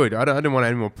 God, good. I don't want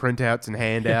any more printouts and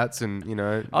handouts and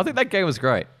I think that game was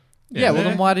great yeah, well,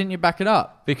 then why didn't you back it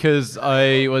up? because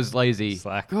I was lazy.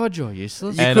 Slack. God, you're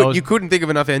useless. And I was- you couldn't think of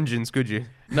enough engines, could you?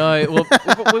 No, well,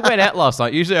 we went out last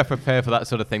night. Usually I prepare for that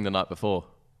sort of thing the night before,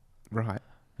 Right.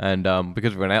 and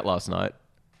because we went out last night,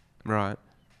 Right.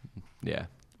 yeah.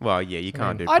 Well, yeah, you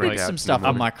can't do. I did printouts some in the stuff on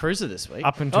morning. my cruiser this week.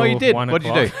 Up until Oh, you did. 1 What'd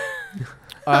you o'clock. do?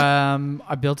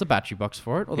 I built a battery box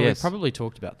for it, although Yes. we probably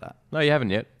talked about that. No, you haven't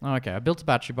yet. Oh, okay, I built a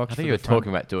battery box I for think the you were front.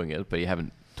 talking about doing it, but you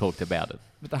haven't talked about it.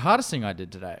 But the hardest thing I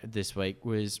did this week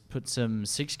was put some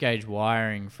 6-gauge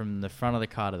wiring from the front of the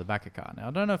car to the back of the car. Now,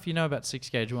 I don't know if you know about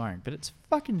 6-gauge wiring, but it's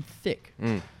fucking thick.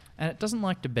 And it doesn't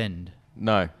like to bend.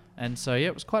 No. And so, yeah,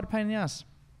 it was quite a pain in the ass.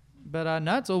 But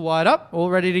no, it's all wired up, all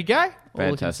ready to go. All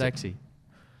looking Fantastic. sexy.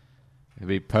 It'd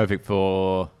be perfect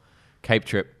for Cape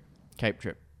trip. Cape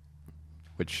trip.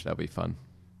 which that'll be fun.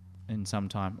 in some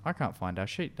time. I can't find our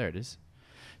sheet. There it is.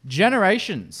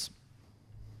 Generations.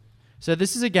 So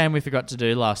this is a game we forgot to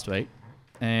do last week,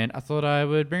 and I thought I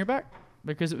would bring it back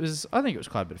because I think it was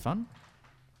quite a bit of fun.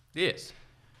 Yes.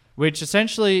 Which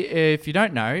essentially, if you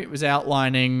don't know, it was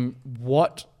outlining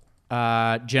what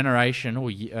generation or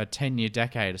 10-year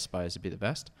decade, I suppose, would be the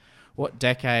best. What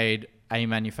decade a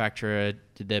manufacturer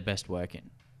did their best work in.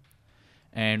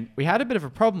 And we had a bit of a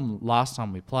problem last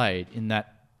time we played in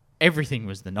that everything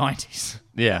was the 90s.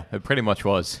 Yeah, it pretty much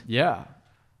was. Yeah.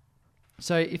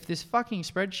 So if this fucking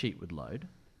spreadsheet would load,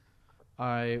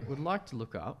 I would like to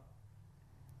look up.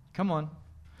 Come on.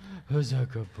 Who's a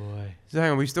good boy? So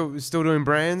hang on, we still doing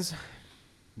brands?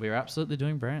 We're absolutely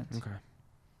doing brands. Okay.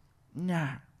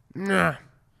 Nah.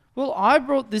 Well, I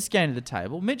brought this game to the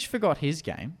table. Mitch forgot his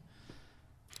game.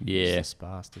 Yeah. Useless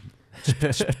bastard.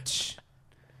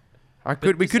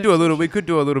 We could do a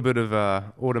little bit of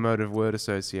automotive word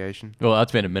association. Well,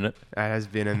 that's been a minute. That has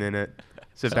been a minute.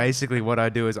 So basically what I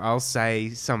do is I'll say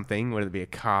something, whether it be a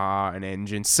car, an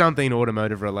engine, something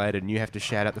automotive related, and you have to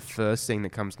shout out the first thing that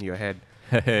comes to your head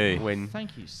Hey. when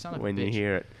Thank you, son of a when bitch. you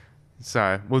hear it.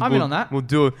 So we'll I'm in on that. We'll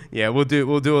do a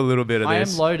little bit of I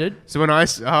this. am loaded. So when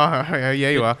yeah,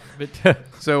 you are. But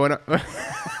So when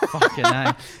fucking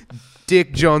A.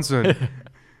 Dick Johnson.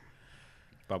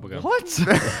 Bubblegum. What?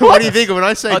 What do you think of when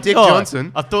I say Dick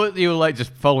Johnson? I thought you were like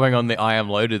just following on the I am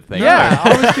loaded thing. Yeah, I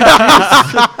was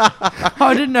confused.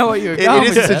 I didn't know what you were going It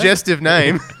is with a there. suggestive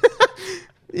name.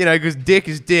 You know, because Dick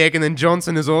is Dick, and then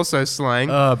Johnson is also slang.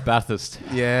 Bathurst.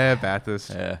 Yeah, Bathurst.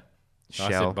 Yeah. I said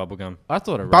Shell. bubblegum. I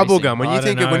thought of Bubblegum. When I you don't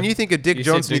think know. when you think of Dick You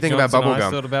said Johnson, you Dick think about Johnson, I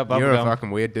bubblegum. thought about You're a bubblegum.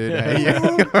 fucking weird dude. Yeah.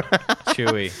 Hey?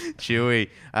 Chewy. Chewy.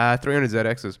 300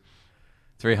 ZXs.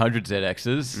 300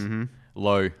 ZXs. Mm-hmm.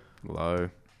 Low. Low.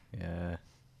 Yeah.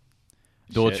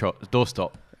 Door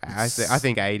stop. I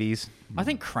think 80s. I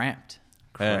think cramped.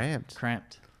 Yeah.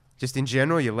 Cramped. Just in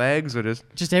general, your legs or just...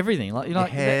 Just everything. Like, you know, Your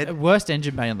head. the worst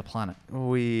engine bay on the planet.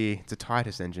 It's the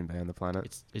tightest engine bay on the planet.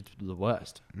 It's the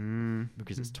worst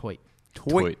because it's toy.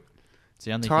 Toy. It's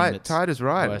the only thing Tight, that's tight is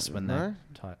right. worse when No? they're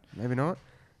tight. Maybe not.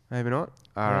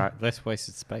 All right. Less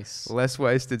wasted space. Less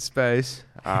wasted space.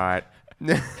 All right.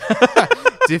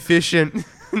 Deficient.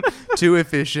 Too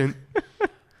efficient.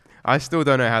 I still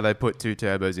don't know how they put 2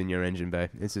 turbos in your engine bay.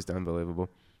 It's just unbelievable.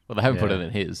 Well, they haven't put Yeah. it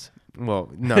in his. Well,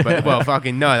 no, but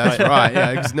fucking no, that's right.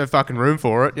 Yeah, there's no fucking room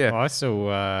for it. Yeah. Well,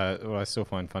 what I still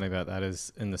find funny about that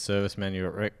is in the service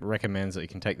manual it recommends that you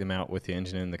can take them out with the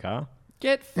engine in the car.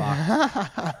 Get fucked.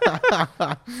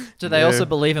 Do they No. also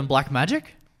believe in black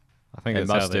magic? I think They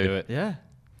that's how must they do. do it. Yeah.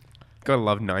 Gotta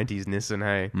love 90s Nissan,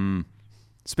 hey. Mm.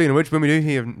 Speaking of which, when we do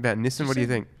hear about Nissan, what do you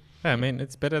think? Yeah, I mean,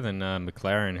 it's better than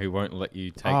McLaren, who won't let you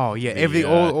take. Oh, yeah, the,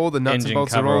 all the nuts and engine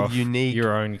bolts are cover all off unique.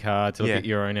 Your own car to look Yeah. at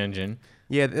your own engine.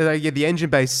 Yeah, the engine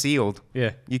bay's sealed.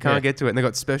 Yeah, You can't yeah. get to it. And they've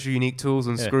got special unique tools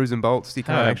and Yeah. screws and bolts. You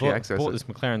can't I actually bought, access bought it. this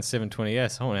McLaren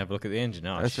 720S. I want to have a look at the engine.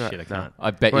 Oh That's shit, right. I can't.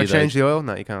 I bet Want you to change they, the oil?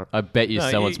 No, you can't. I bet you No,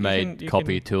 someone's you made can-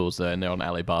 copy tools there and they're on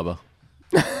Alibaba.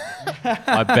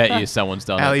 I bet you someone's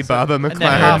done it. Alibaba, And they're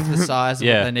half McLaren. the size of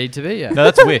Yeah. what they need to be. Yeah. No,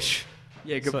 that's Wish.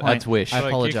 Yeah, good So point. that's Wish. I Like,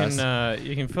 apologize.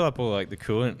 You can fill up all like the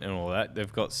coolant and all that.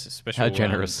 They've got special How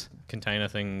generous. container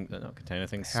thing, not container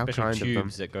things, How special kind of them.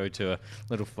 tubes that go to a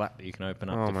little flap that you can open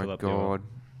up Oh to my fill up the oil. god.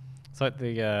 It's like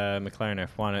the McLaren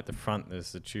F1 at the front.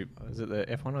 There's the tube. Is it the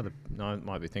F1 or the? No, it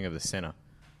might be thinking of the Senna.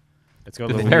 It's got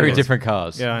They're little very wheels. different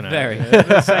cars. Yeah, I know. Very.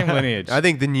 The same lineage. I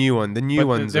think the new one. The new But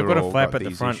ones they've are got all a flap at the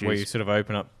these front where you issues. sort of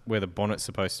open up where the bonnet's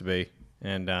supposed to be,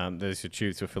 and there's your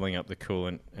tubes for filling up the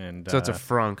coolant. And So it's a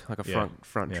frunk, like a yeah,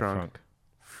 front yeah, trunk.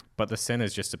 But the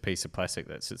Senna's just a piece of plastic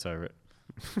that sits over it.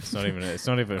 It's not even. It's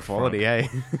not even a Quality,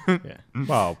 frunk. eh? Yeah.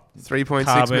 Well, $3.6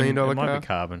 carbon. million It might car. be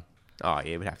carbon. Oh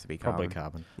yeah, it would have to be carbon. Probably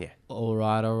carbon. All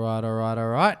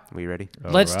right. We ready?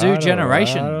 Let's do Alright,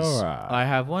 generations. alright. I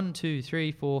have 1, 2,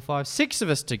 3, 4, 5, 6 of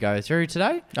us to go through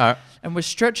today, All right. and we're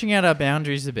stretching out our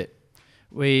boundaries a bit.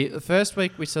 The first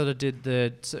week we sort of did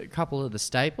a couple of the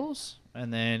staples,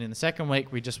 and then in the second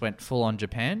week we just went full on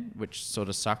Japan, which sort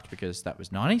of sucked because that was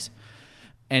 90s.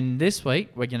 And this week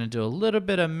we're going to do a little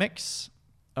bit of mix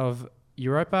of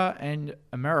Europa and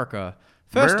America.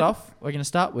 First America? off, we're going to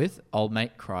start with old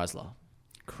mate Chrysler.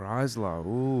 Chrysler.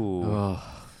 Ooh. Oh,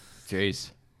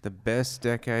 jeez. The best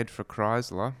decade for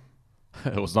Chrysler.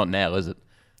 It was not now, is it?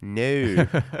 No.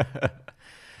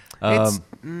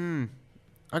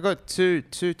 I got two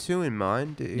in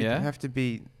mind. It Yeah? would have to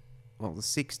be, well, the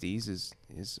 60s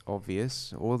is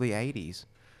obvious, or the 80s.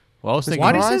 Well, I was thinking.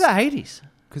 Why do you say Chrysler- the 80s?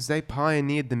 because they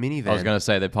pioneered the minivan. I was going to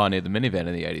say they pioneered the minivan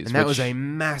in the 80s. and that was a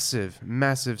massive,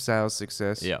 massive sales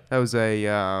success. Yeah. That was a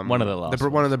One of the last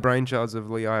one of the brainchilds of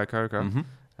Lee Iacocca.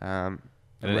 and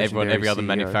then every other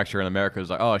manufacturer in America was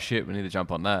like, oh shit, we need to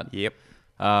jump on that. Yep.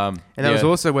 And And that was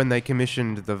also when they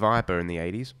commissioned the Viper in the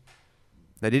 80s.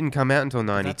 They didn't come out until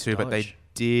 92, but they Dodge.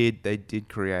 did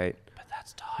create. But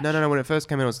that's Dodge. No. When it first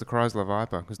came out, it was the Chrysler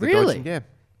Viper. Cause the Really? Dodge, yeah.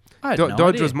 I had no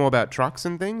Dodge idea. was more about trucks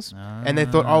and things, and they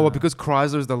thought, oh well, because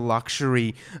Chrysler is the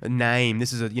luxury name,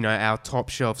 this is our top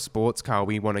shelf sports car.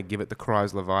 We want to give it the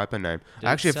Chrysler Viper name. Did it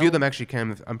Actually, a few sell? of them actually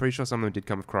came. I'm pretty sure some of them did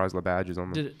come with Chrysler badges on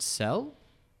them. Did it sell?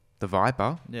 The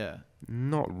Viper, Yeah.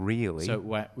 not really. So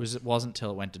it wasn't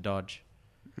till it went to Dodge.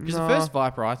 Because No. the first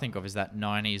Viper I think of is that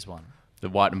 90s one. the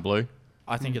white and blue.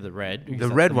 I think of the red. because the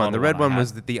that's red one. The model red I one had.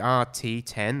 was the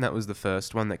RT10. That was the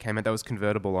first one that came out. That was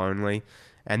convertible only.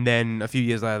 And then a few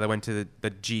years later, they went to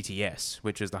the GTS,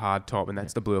 which is the hard top, and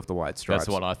that's the blue with the white stripes. That's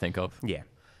the one I think of. Yeah,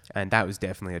 and that was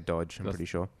definitely a Dodge. I'm pretty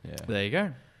sure. Yeah. There you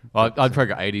go. I'd probably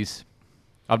go 80s.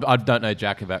 I don't know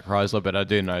jack about Chrysler, but I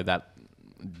do know that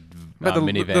But the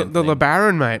minivan. the thing.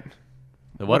 LeBaron, mate.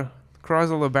 The what?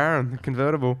 Chrysler LeBaron, the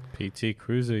convertible. PT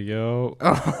Cruiser, yo.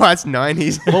 Oh, that's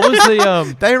 90s. What was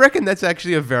the They reckon that's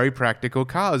actually a very practical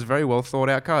car. It's a very well thought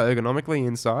out car, ergonomically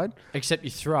inside. Except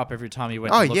you threw up every time you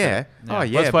went Oh to look yeah. at it. Oh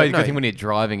yeah. That's but why a no, good thing when you're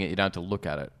driving it, you don't have to look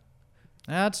at it.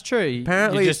 That's true.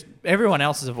 Apparently- everyone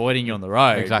else is avoiding you on the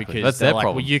road Exactly. because That's they're their like,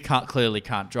 problem. well, you clearly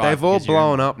can't drive. they've all because you're in-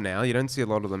 blown up now. You don't see a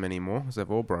lot of them anymore because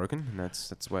they've all broken, and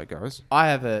that's where it goes. I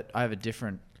have a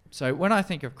different. So when I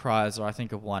think of Chrysler, I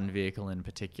think of one vehicle in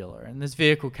particular, and this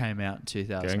vehicle came out in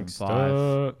 2005.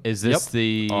 Gangsta. Is this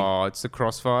the? Oh, it's the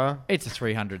Crossfire. It's a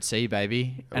 300C,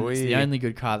 baby, and it's Oi. the only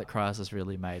good car that Chrysler's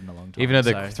really made in a long time. Even though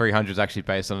the so- 300 is actually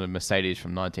based on a Mercedes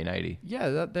from 1980.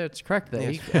 Yeah, that's correct.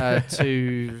 There,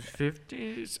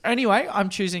 250s. Anyway, I'm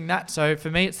choosing that. So for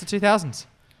me, it's the 2000s.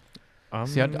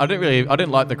 See, I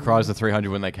didn't like the Chrysler 300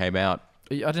 when they came out.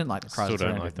 I didn't like the Still Chrysler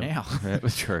don't 300 like them. now. Yeah, it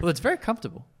was true. Well, it's very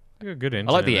comfortable. They got a good engine.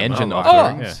 I like the in them. engine I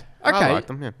offerings. like it. I Okay. like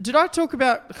them, yeah. Did I talk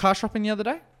about car shopping the other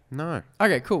day? No.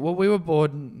 Okay, cool. Well, we were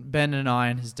bored. And Ben and I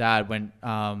and his dad went.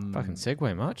 Fucking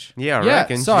segue much. Yeah, I Yeah,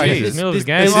 reckon. sorry. Jeez. This- middle of the this-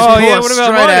 game. this This is- is Oh yeah, what about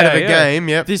straight my out of day? a Yeah. game.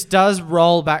 Yep. This does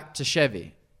roll back to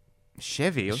Chevy.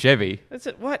 Chevy. Chevy. That's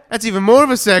it. What? That's even more of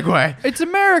a segue. It's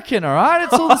American, all right.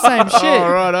 It's all the same shit.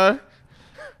 All righto.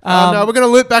 Oh, no, we're gonna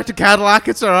loop back to Cadillac.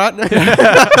 It's all right.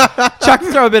 Chuck,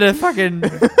 throw a bit of fucking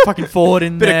Ford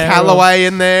in Bit there. of Callaway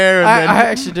in there. And I then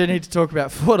actually do need to talk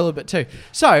about Ford a little bit too.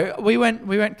 So we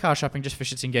went car shopping just for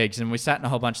shits and gigs, and we sat in a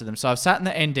whole bunch of them. So I've sat in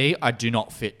the ND. I do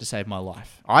not fit to save my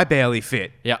life. I barely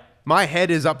fit. Yeah. My head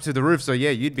is up to the roof, so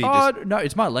yeah, you'd be Oh just no,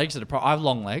 it's my legs that are. I have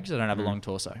long legs. I don't have a long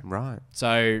torso. right.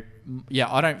 So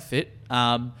yeah, I don't fit.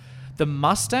 The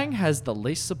Mustang has the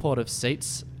least supportive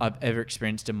seats I've ever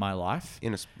experienced in my life.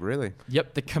 Really.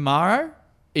 Yep, the Camaro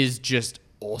is just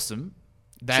awesome.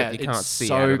 Except you It's can't see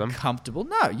so out of them. comfortable.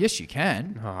 No, yes you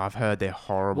can. Oh, I've heard they're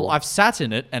horrible. Well, I've sat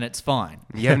in it and it's fine.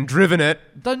 You haven't driven it.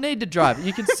 Don't need to drive it.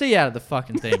 You can see out of the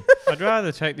fucking thing. I'd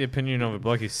rather take the opinion of a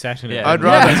bloke who sat in it. Yeah. than I'd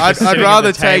rather, just I'd sitting at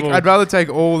rather the take, table. I'd rather take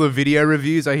all the video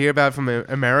reviews I hear about from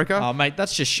America, Oh mate,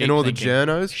 that's just sheep and all thinking. the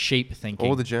journos, Sheep thinking.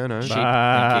 all the journos. sheep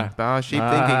Bah. thinking. Sheep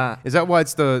Ah. thinking. Is that why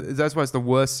it's the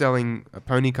worst selling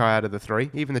pony car out of the three?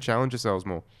 Even the Challenger sells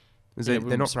more. Yeah, They're it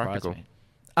wouldn't not surprise practical. me.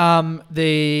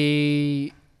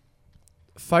 The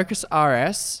Focus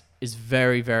RS is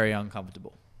very, very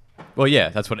uncomfortable. Well, yeah,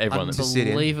 that's what everyone is. sit in.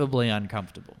 Unbelievably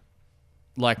uncomfortable.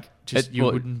 Like, just you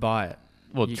well, wouldn't buy it.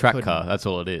 Well, You track couldn't. car, that's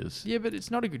all it is. Yeah, but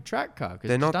it's not a good track car because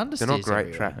They're not understeers great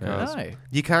everywhere. track cars. No,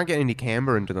 You can't get any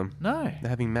camber into them. no. They're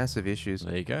having massive issues.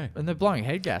 There you go. And they're blowing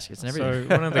head gaskets and everything.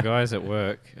 So one of the guys at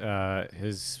work,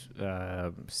 his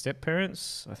step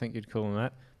parents, I think you'd call them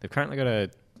that. They've currently got a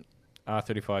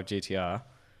R35 GTR,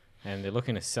 and they're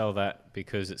looking to sell that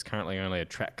because it's currently only a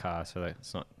track car, so that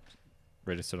it's not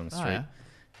registered on the Oh, street.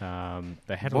 yeah.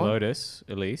 They had What? a Lotus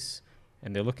Elise,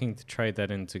 and they're looking to trade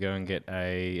that in to go and get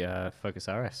a Focus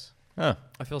RS. Oh,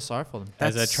 I feel sorry for them.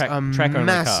 As a That's track-only car.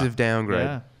 massive downgrade.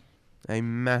 Yeah. A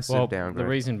massive Well, downgrade. the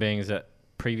reason being is that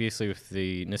previously with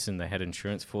the Nissan, they had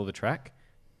insurance for the track,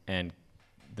 and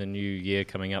the new year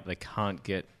coming up, they can't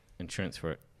get insurance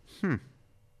for it. So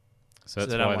So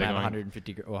that's they why don't want to they're have going.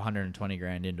 150 or 120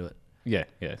 grand into it. Yeah.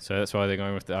 So that's why they're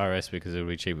going with the RS because it'll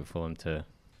be cheaper for them to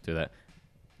do that.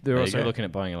 They're There you also go. looking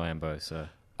at buying a Lambo. So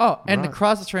Oh, and the Right.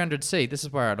 Chrysler 300C, this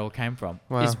is where it all came from,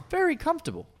 Wow. is very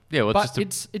comfortable. yeah, well, but it's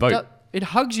just a boat. it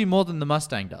hugs you more than the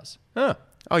Mustang does. Huh.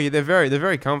 Oh yeah, they're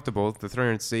very comfortable. The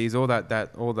 300Cs, all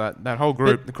that whole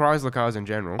group, the Chrysler cars in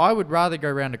general. I would rather go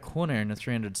around a corner in a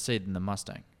 300C than the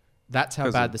Mustang. That's how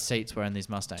 'Cause bad of- the seats were in these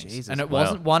Mustangs. Jesus, and it wow.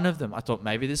 wasn't one of them. I thought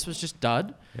maybe this was just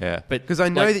dud. Yeah. But Because I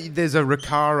know like, that there's a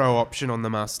Recaro option on the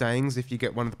Mustangs if you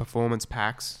get one of the performance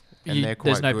packs, and they're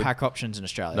quite there's no good. pack options in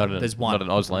Australia. Not in, there's one. Not in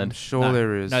Auslan. I'm sure No,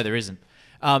 there is. No, there isn't.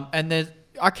 And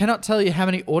I cannot tell you how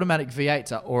many automatic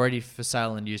V8s are already for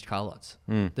sale in used car lots.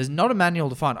 There's not a manual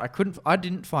to find. I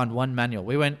didn't find one manual.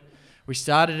 We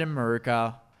started in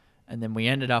Maruka, and then we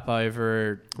ended up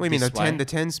over. What do you mean this way. the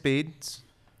 10 speeds,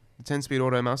 the 10-speed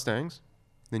auto Mustangs,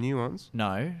 the new ones?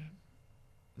 No,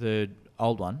 the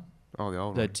old one, Oh, the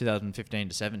old the one. 2015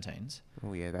 to 17s.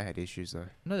 Oh yeah, they had issues though.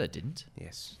 No, they didn't.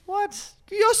 Yes. What?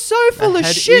 You're so full of They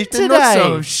had shit they're today. Not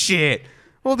so shit.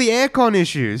 All the aircon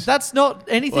issues. That's not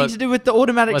anything Well, to do with the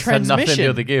automatic What's that nothing to do transmission.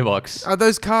 with the gearbox? Are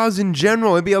those cars in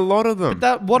general? It'd be a lot of them.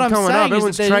 What I'm Coming up, saying is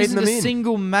everyone's that there trading isn't them a in.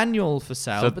 single manual for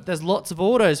sale, So- but there's lots of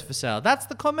autos for sale. That's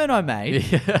the comment I made.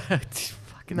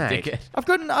 Fucking Mate. dickhead.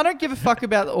 I don't give a fuck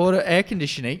about the auto air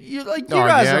conditioning. You Oh,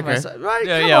 guys yeah, are my okay. side, right?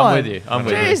 Yeah, Come yeah, I'm on. with you. I'm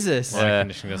with you. Jesus. My air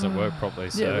conditioning doesn't work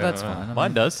properly, so Yeah, but that's uh, fine. I Mine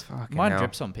mean, does. Fucking Mine hell.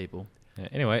 drips on people. Yeah,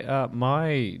 anyway,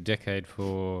 my decade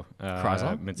for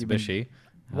Chrysler? You mean- Mitsubishi.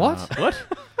 What? What?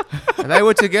 They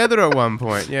were together at one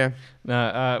point. Yeah.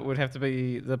 No, would have to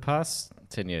be the past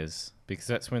 10 years because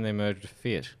that's when they merged with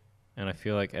Fiat, and I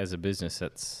feel like as a business,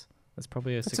 that's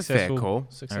probably a That's a fair successful call. All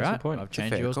successful right. point. I've a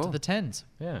changed fair yours call. to the 10s.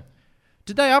 Yeah.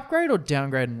 Did they upgrade or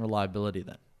downgrade in reliability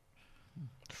then?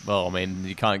 Well, I mean,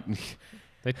 you can't.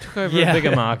 They took over Yeah. a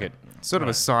bigger market. Sort of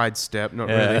a sidestep, not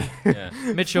Yeah. really.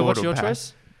 Yeah. Mitchell, what's Ford your will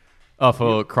choice? Oh,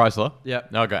 for Chrysler?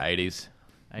 Yep. No, I got 80s.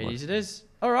 80s it is.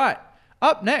 All right.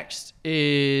 Up next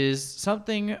is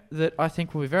something that I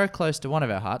think will be very close to one of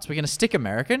our hearts. We're going to stick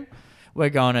American. We're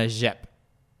going to Jeep.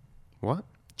 What?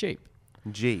 Jeep.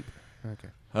 Jeep. Okay.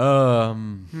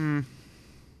 Can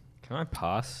I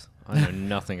pass? I know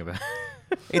nothing about.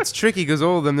 It's tricky because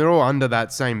all of them, they're all under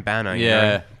that same banner. You Yeah.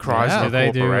 know? Chrysler Do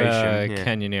they do Corporation. Yeah.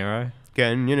 Canyonero?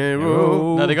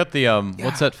 Canyonero. No, they got the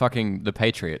what's that fucking the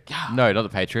Patriot? No, not the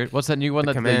Patriot. What's that new one?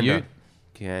 The that the Commander.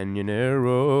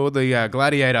 Canyonero. The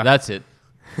Gladiator. That's it.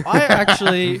 I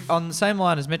actually, on the same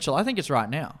line as Mitchell, I think it's right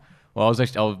now. Well, I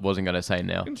wasn't going to say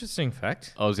now. Interesting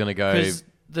fact. I was going to go. Because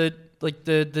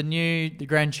the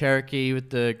Grand Cherokee with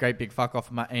the great big fuck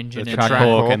off engine The and Track Track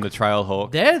Hawk Hawk. and the Trail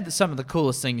Hawk. they're some of the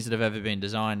coolest things that have ever been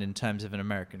designed in terms of an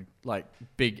American like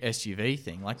big SUV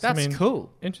thing. Like So, I that's mean,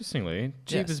 cool. Interestingly,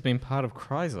 Jeep Yes. has been part of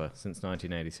Chrysler since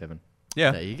 1987.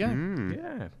 Yeah. There you go. Hmm.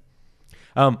 Yeah.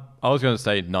 I was going to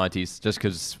say 90s just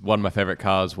because one of my favorite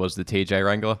cars was the TJ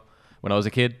Wrangler when I was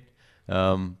a kid.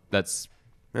 That's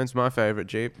That's my favorite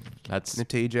Jeep. that's The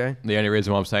TJ. the only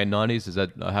reason why I'm saying 90s is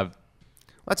that I have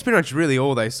That's pretty much really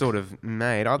all they sort of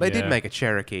made. Oh, they did Yeah. make a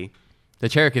Cherokee. the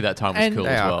Cherokee that time was And cool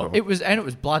They as are well. cool. It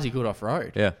was bloody good off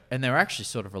road. Yeah. And they were actually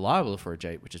sort of reliable for a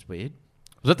Jeep, which is weird.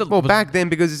 Was that the Well, was- back then,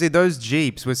 because you see, those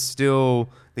Jeeps were still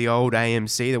the old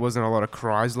AMC. There wasn't a lot of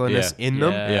Chrysler-ness Yeah. in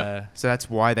them. Yeah. So that's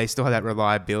why they still had that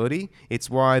reliability. It's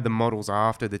why the models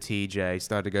after the TJ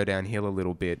started to go downhill a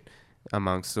little bit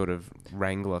amongst sort of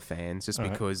Wrangler fans, just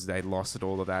Alright. because they lost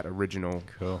all of that original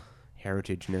Cool.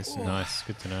 heritageness. Nice.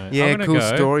 Good to know. Yeah, I'm gonna cool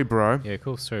go- story, bro. Yeah,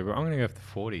 cool story, but I'm going to go for the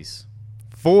 40s.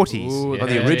 40s. Ooh, Oh,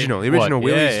 the yeah. original What?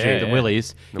 Willys Yeah, Jeep. the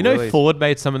Willys. The You know, Willys. Ford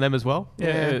made some of them as well. Yeah,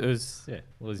 Yeah. it was,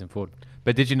 Willys and Ford.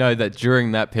 But did you know that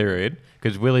during that period,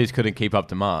 because Willys couldn't keep up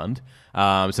demand,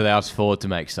 so they asked Ford to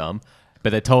make some,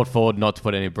 but they told Ford not to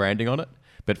put any branding on it.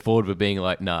 But Ford were being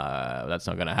like, nah, that's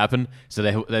not going to happen. So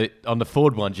they on the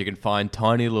Ford ones, you can find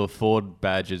tiny little Ford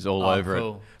badges all Oh, over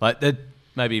cool. it. Like they're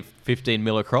maybe 15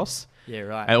 mil across. Yeah,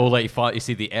 right. And all that you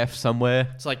see the F somewhere.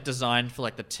 It's like designed for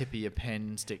like the tip of your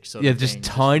pen stick sort Yeah, of just thing.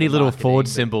 tiny for little marketing, Ford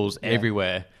but- symbols yeah.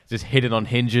 everywhere. Just hidden on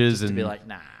hinges To and be like,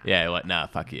 nah. yeah, like nah,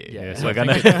 fuck you. Yeah. So We're I,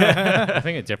 gonna. think I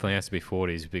think it definitely has to be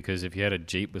 40s because if you had a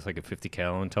Jeep with like a 50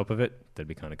 cal on top of it, that'd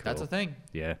be kind of cool. That's a thing.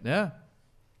 Yeah. Yeah.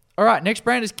 All right, next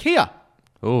brand is Kia,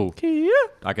 Ooh,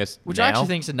 I guess which now? I actually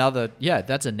think's another. Yeah,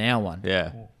 that's a now one.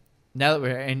 Yeah. Now that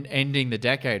we're ending the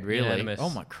decade, really. Unanimous. Oh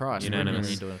my Christ, we're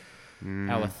Unanimous. moving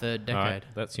into our third All decade. right,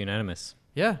 that's unanimous.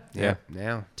 Yeah. Yeah,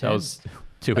 now. That was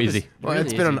too That was- easy. Well, Really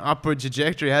it's been easy. an upward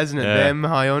trajectory, hasn't it? Yeah. Them,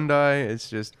 Hyundai, it's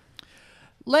just...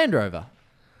 Land Rover.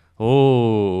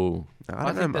 Oh.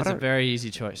 I think that's a very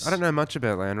easy choice. I don't know much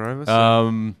about Land Rover.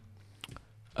 So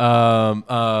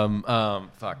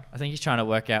Fuck. I think he's trying to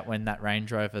work out when that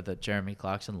Range Rover that Jeremy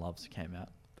Clarkson loves came out.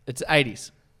 It's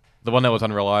 80s. The one that was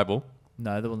unreliable.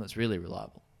 No, the one that's really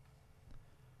reliable.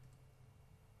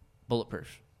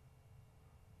 Bulletproof.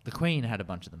 The Queen had a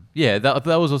bunch of them. Yeah, that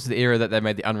was also the era that they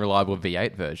made the unreliable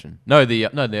V8 version. No, the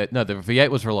V8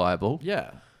 was reliable.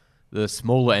 Yeah. The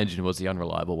smaller engine was the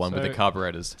unreliable one with the So-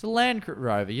 carburetors. It's a Land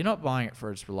Rover. You're not buying it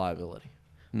for its reliability.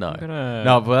 No. gonna-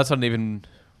 No, but that's not even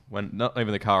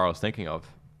the car I was thinking of.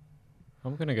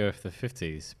 I'm going to go for the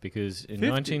 50s because in 50s?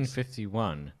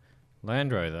 1951,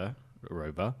 Land Rover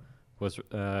was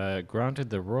granted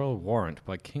the royal warrant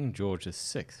by King George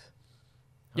VI.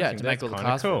 Yeah, think to make that's all the kinda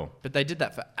cars. cool. But they did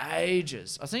that for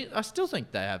ages. I still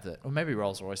think they have that, or maybe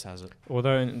Rolls Royce has it.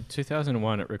 Although in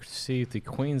 2001 it received the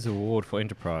Queen's Award for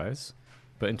Enterprise,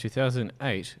 but in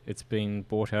 2008 it's been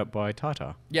bought out by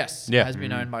Tata. Yes, Yeah. it has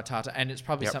been owned by Tata, and it's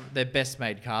probably Yep. some their best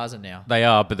made cars are now. They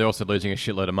are, but they're also losing a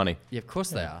shitload of money. Yeah, of course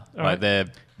they are. Like they're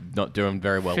not doing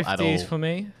very well 50s at all. for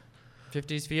me.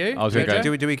 50s for you. I was gonna go-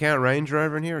 Jojo? Do we count Range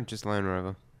Rover in here or just Land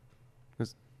Rover?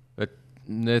 But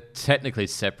they're technically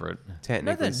separate.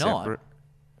 Technically they're not. separate.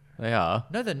 They are.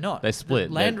 No, they're not. They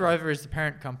split. Land They're- Rover is the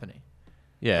parent company.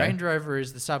 Yeah. Range Rover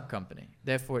is the sub company.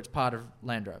 Therefore, it's part of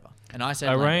Land Rover. And I said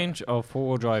A Land range of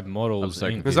four-wheel drive models, I'm so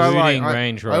including confused. Because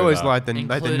Range Rover. I always like the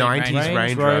Including 90s Range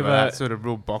Range Rover, Rover that sort of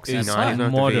real boxy is 90s, a not the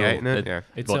model. V8 in it. It- Yeah.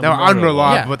 It's Well, a They were model.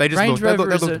 unreliable, Yeah, but they just Range looked, Rover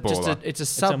they is looked just baller. it's a It's a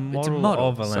sub. model, It's a model.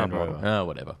 of a Land Sub-model. Rover. Oh,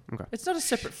 whatever. It's not a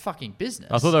separate fucking business.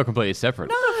 I thought they were completely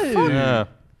separate. No. Yeah.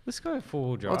 Let's go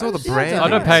four-wheel drive. Oh, it's all the Yeah, brand. I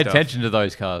don't Yeah. pay stuff. attention to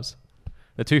those cars.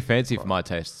 They're too fancy for my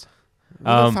tastes.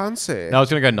 What fancy. No, I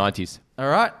was going to go 90s. All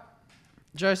right,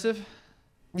 Joseph.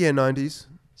 Yeah, 90s.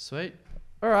 Sweet.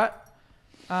 All right.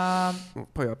 Will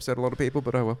probably upset a lot of people,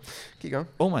 but oh well. Keep going.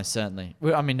 Almost certainly.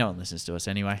 Well, I mean, no one listens to us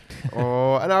anyway.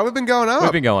 Oh, and we've been going up.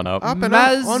 We've been going up. Up and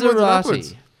up. Onwards and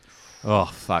upwards. Maserati. Oh,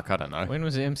 fuck. I don't know. When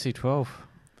was the MC12?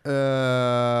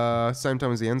 Same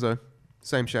time as the Enzo.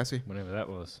 Same chassis. Whenever that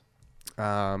was.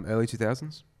 Early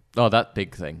 2000s. Oh, that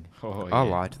big thing. Oh, I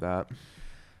liked that.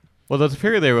 Well, there's a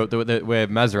period there where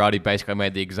Maserati basically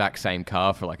made the exact same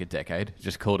car for like a decade,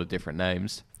 just called it different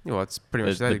names. Yeah, well, it's pretty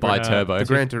much The that. bi-turbo. The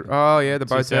Gran Oh, yeah, the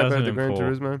bi-turbo, the Gran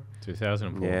 2004. Turismo.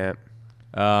 2004. Yeah.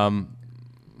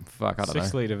 Fuck, I don't know.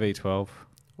 6-litre V12.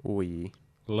 Oh, yeah.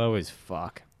 Low as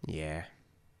fuck. Yeah.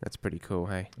 That's pretty cool,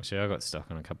 hey? Actually, I got stuck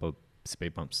on a couple of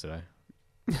speed bumps today.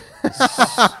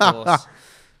 Of course.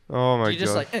 Oh, my You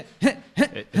just God. like,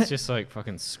 It's just like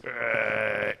fucking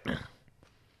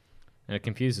and it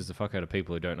confuses the fuck out of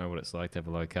people who don't know what it's like to have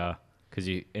a low car because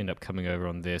you end up coming over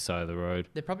on their side of the road.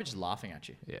 they're probably just laughing at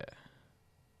you. Yeah.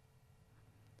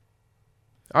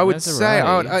 I would say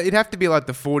Maserati. it'd have to be like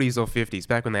the 40s or 50s,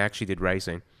 back when they actually did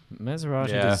racing. Maserati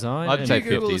Yeah. design. I'd and say Did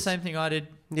you Google the 50s. same thing I did,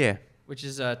 Yeah. which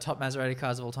is top Maserati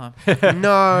cars of all time?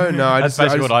 No. I That's just,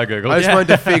 basically what I googled. I just Yeah. wanted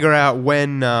to figure out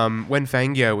when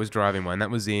Fangio was driving one. That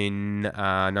was in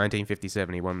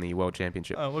 1957. He won the world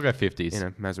championship Oh, we'll go 50s. in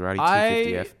a Maserati I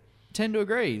 250F. tend to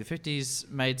agree. The 50s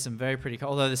made some very pretty cars,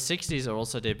 although the 60s are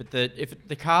also did. But if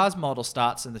the car's model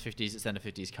starts in the 50s, it's then a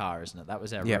 50s car, isn't it? That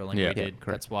was our Yeah. ruling Yeah. we did. Yeah, correct.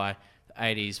 That's why the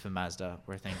 80s for Mazda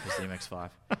were a thing for the MX-5.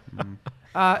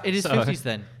 It is 50s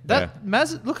then. That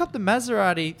look up the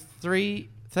Maserati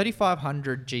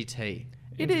 3500 GT.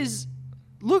 It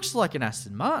looks like an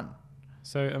Aston Martin.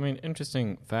 So, I mean,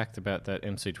 interesting fact about that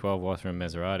MC12 whilst we're in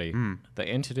Maserati. They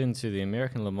entered into the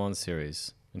American Le Mans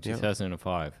Series in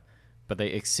 2005, but they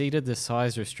exceeded the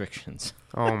size restrictions.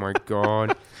 Oh my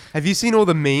God. Have you seen all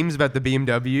the memes about the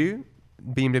BMW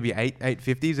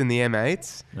 850s and the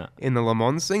M8s No. in the Le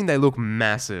Mans thing? They look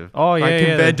massive. Oh, yeah,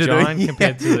 compared the to giant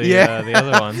compared to the, the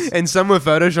other ones. And some were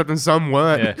photoshopped and some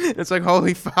weren't. Yeah. It's like,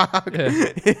 holy fuck.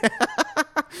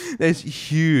 They're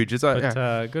huge. It's like,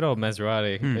 But good old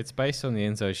Maserati. It's based on the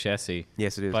Enzo chassis,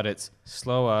 yes, it is. but it's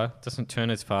slower, doesn't turn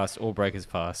as fast or brake as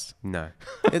fast. No.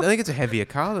 I think it's a heavier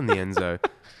car than the Enzo.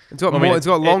 It's got I mean, more. It's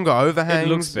got longer overhangs. It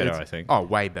looks better, It's- I think. Oh,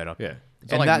 way better. Yeah.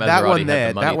 It's not And like that Maserati one had there,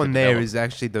 the money that to one there develop. is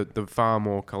actually the far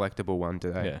more collectible one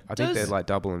today. Yeah. I think they're Does- like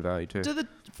double in value too.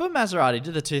 For Maserati,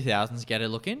 did the 2000s get a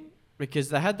look in? Because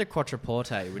they had the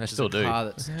Quattroporte, which is still a do. car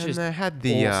that's And just they had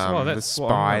the Awesome. Oh, the that's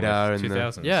what I Spider remember,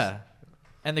 and the 2000s. yeah,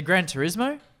 and the Gran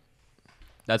Turismo.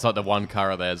 That's like the one car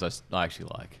of theirs I actually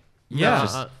like. Yeah,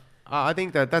 Just- I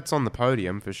think that's on the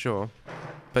podium for sure.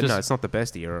 But no, Just- it's not the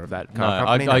best era of that No, car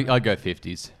company. I'd go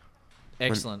 50s.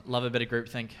 excellent. Love a bit of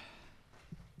groupthink.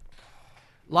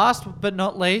 Last but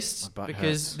not least, butt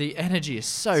because hurts. the energy is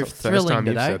so It's the first thrilling time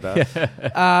you've today. said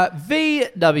that.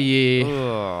 VW.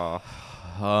 Ugh.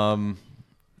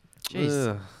 Jeez,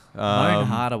 Ugh. moan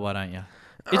harder, why don't you?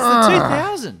 It's the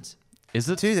 2000s. Is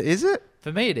it? Dude, is it?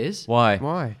 For me, it is. Why?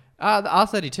 Why? The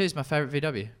R32 is my favorite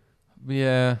VW.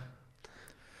 Yeah.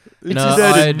 It's No,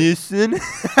 about a I'd- Nissan.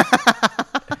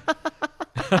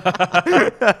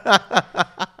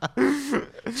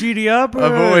 GDR, bro.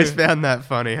 I've always found that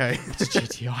funny. Hey. It's a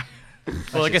GTI.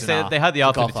 Well, I guess Actually, it's an they had the R.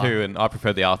 It's a Golf R32, and I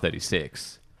prefer the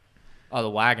R36. Oh, the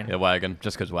wagon. Yeah, wagon,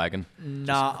 just because wagon.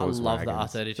 Nah, I cause love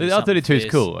wagons. the R32. The something R32 is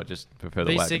fierce. cool. I just prefer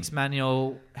the wagon. V6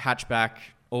 manual hatchback.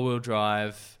 all-wheel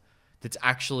drive that's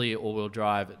actually all-wheel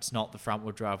drive. It's not the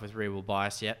front-wheel drive with rear-wheel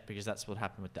bias yet, because that's what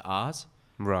happened with the R's.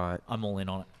 Right. I'm all in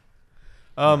on it.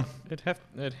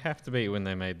 It'd have to be when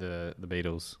they made the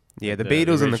Beetles. Yeah, the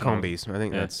Beetles and the original. combis. I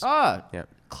think that's... Ah, Yeah.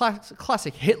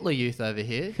 classic Hitler youth over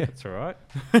here. That's all right.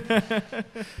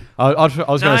 I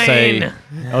was going to say,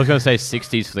 I was going to say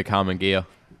 60s for the Carmen Gear.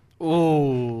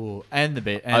 Ooh, and the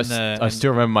bit, and I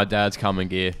still remember my dad's Carmen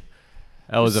Gear.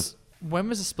 That was when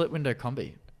was the split window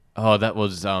combi? that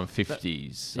was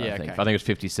 50s. Yeah, I think. okay. I think it was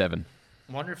 57.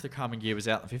 I wonder if the Carmen Gear was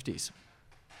out in the 50s.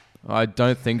 I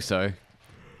don't think so.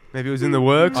 Maybe it was in the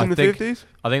works I in the think- 50s?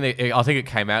 I think it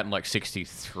came out in like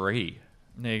 63.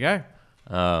 There you go.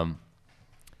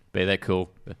 But they're cool.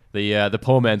 The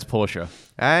poor man's Porsche.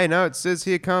 Hey, no, it says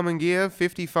here Carmen Gear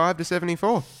 55 to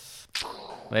 74.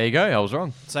 There you go. I was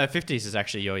wrong. So 50s is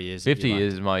actually your years. 50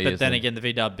 is my years. But then again, the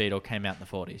VW Beetle came out in the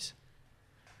 40s.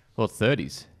 Well,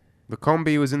 30s. The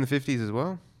combi was in the 50s as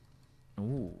well.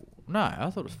 Ooh, no, I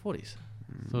thought it was 40s.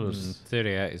 Thought it was,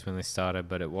 38 is when they started,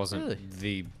 but it wasn't Really?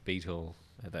 the Beetle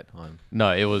at that time.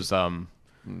 no, it was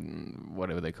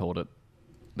whatever they called it,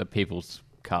 the people's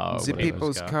car. Or The whatever.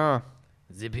 people's car.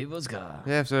 The People's Car.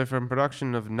 Yeah, so from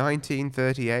production of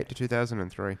 1938 to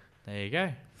 2003. There you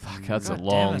go. Fuck, that's a God damn,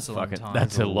 long that's a long fucking. time.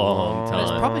 That's a long And it's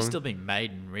time. probably still being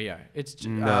made in Rio. It's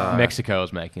No. Mexico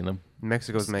is making them.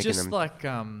 Mexico's making just them. like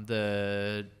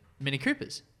the Mini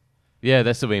Coopers. Yeah,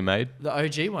 they're still being made. The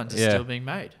OG ones are Yeah. still being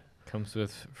made. Comes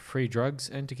with free drugs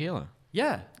and tequila.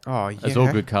 Yeah. Oh, yeah. That's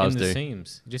all good cars in the do.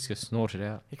 seams. You just get snorted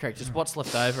out. You're correct. Just what's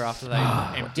left over after they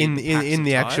empty In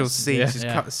the actual seats, Yeah. just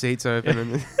Yeah. cut the seats open.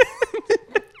 And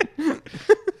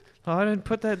Oh, I didn't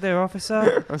put that there,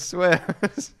 officer. I swear.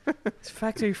 It's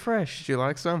factory fresh. Do you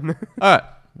like some? All right,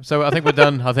 so I think we're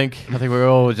done. I think we're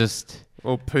all just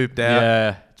All pooped out.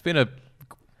 yeah. It's been a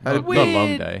not a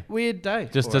long day. Weird day.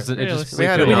 Just for it. doesn't it just We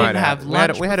had a We night didn't out. have We had,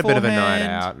 lunch we had a bit of a night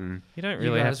beforehand. out. And You don't You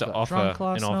really have guys to got offer drunk an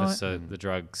last officer the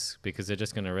drugs because they're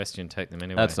just going to arrest you and take them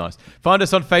anyway. That's nice. Find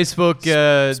us on Facebook,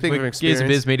 Speaking of we're experience.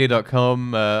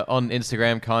 gearsandbizmedia.com, on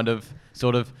Instagram, kind of,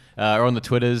 sort of, or on the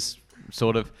Twitters,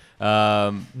 sort of.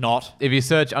 Not. If you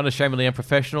search Unashamedly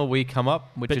Unprofessional, we come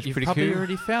up, which But is you've pretty probably cool.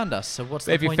 already found us. So what's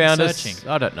the If you point found in us, searching?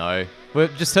 I don't know. Well,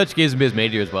 just search Gears and Biz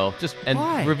Media as well. And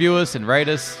Why? review us and rate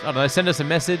us. I don't know. Send us a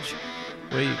message.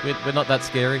 We're not that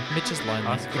scary. Mitch is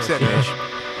lonely. except Mitch.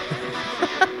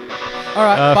 All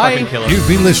right, Fucking bye. kill us. You've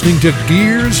been listening to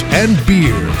Gears and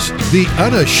Beers, the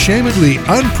unashamedly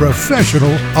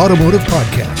unprofessional automotive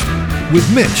podcast with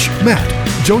Mitch, Matt,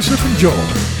 Joseph, and Joel.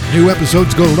 New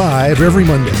episodes go live every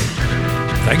Monday.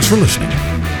 Thanks for listening.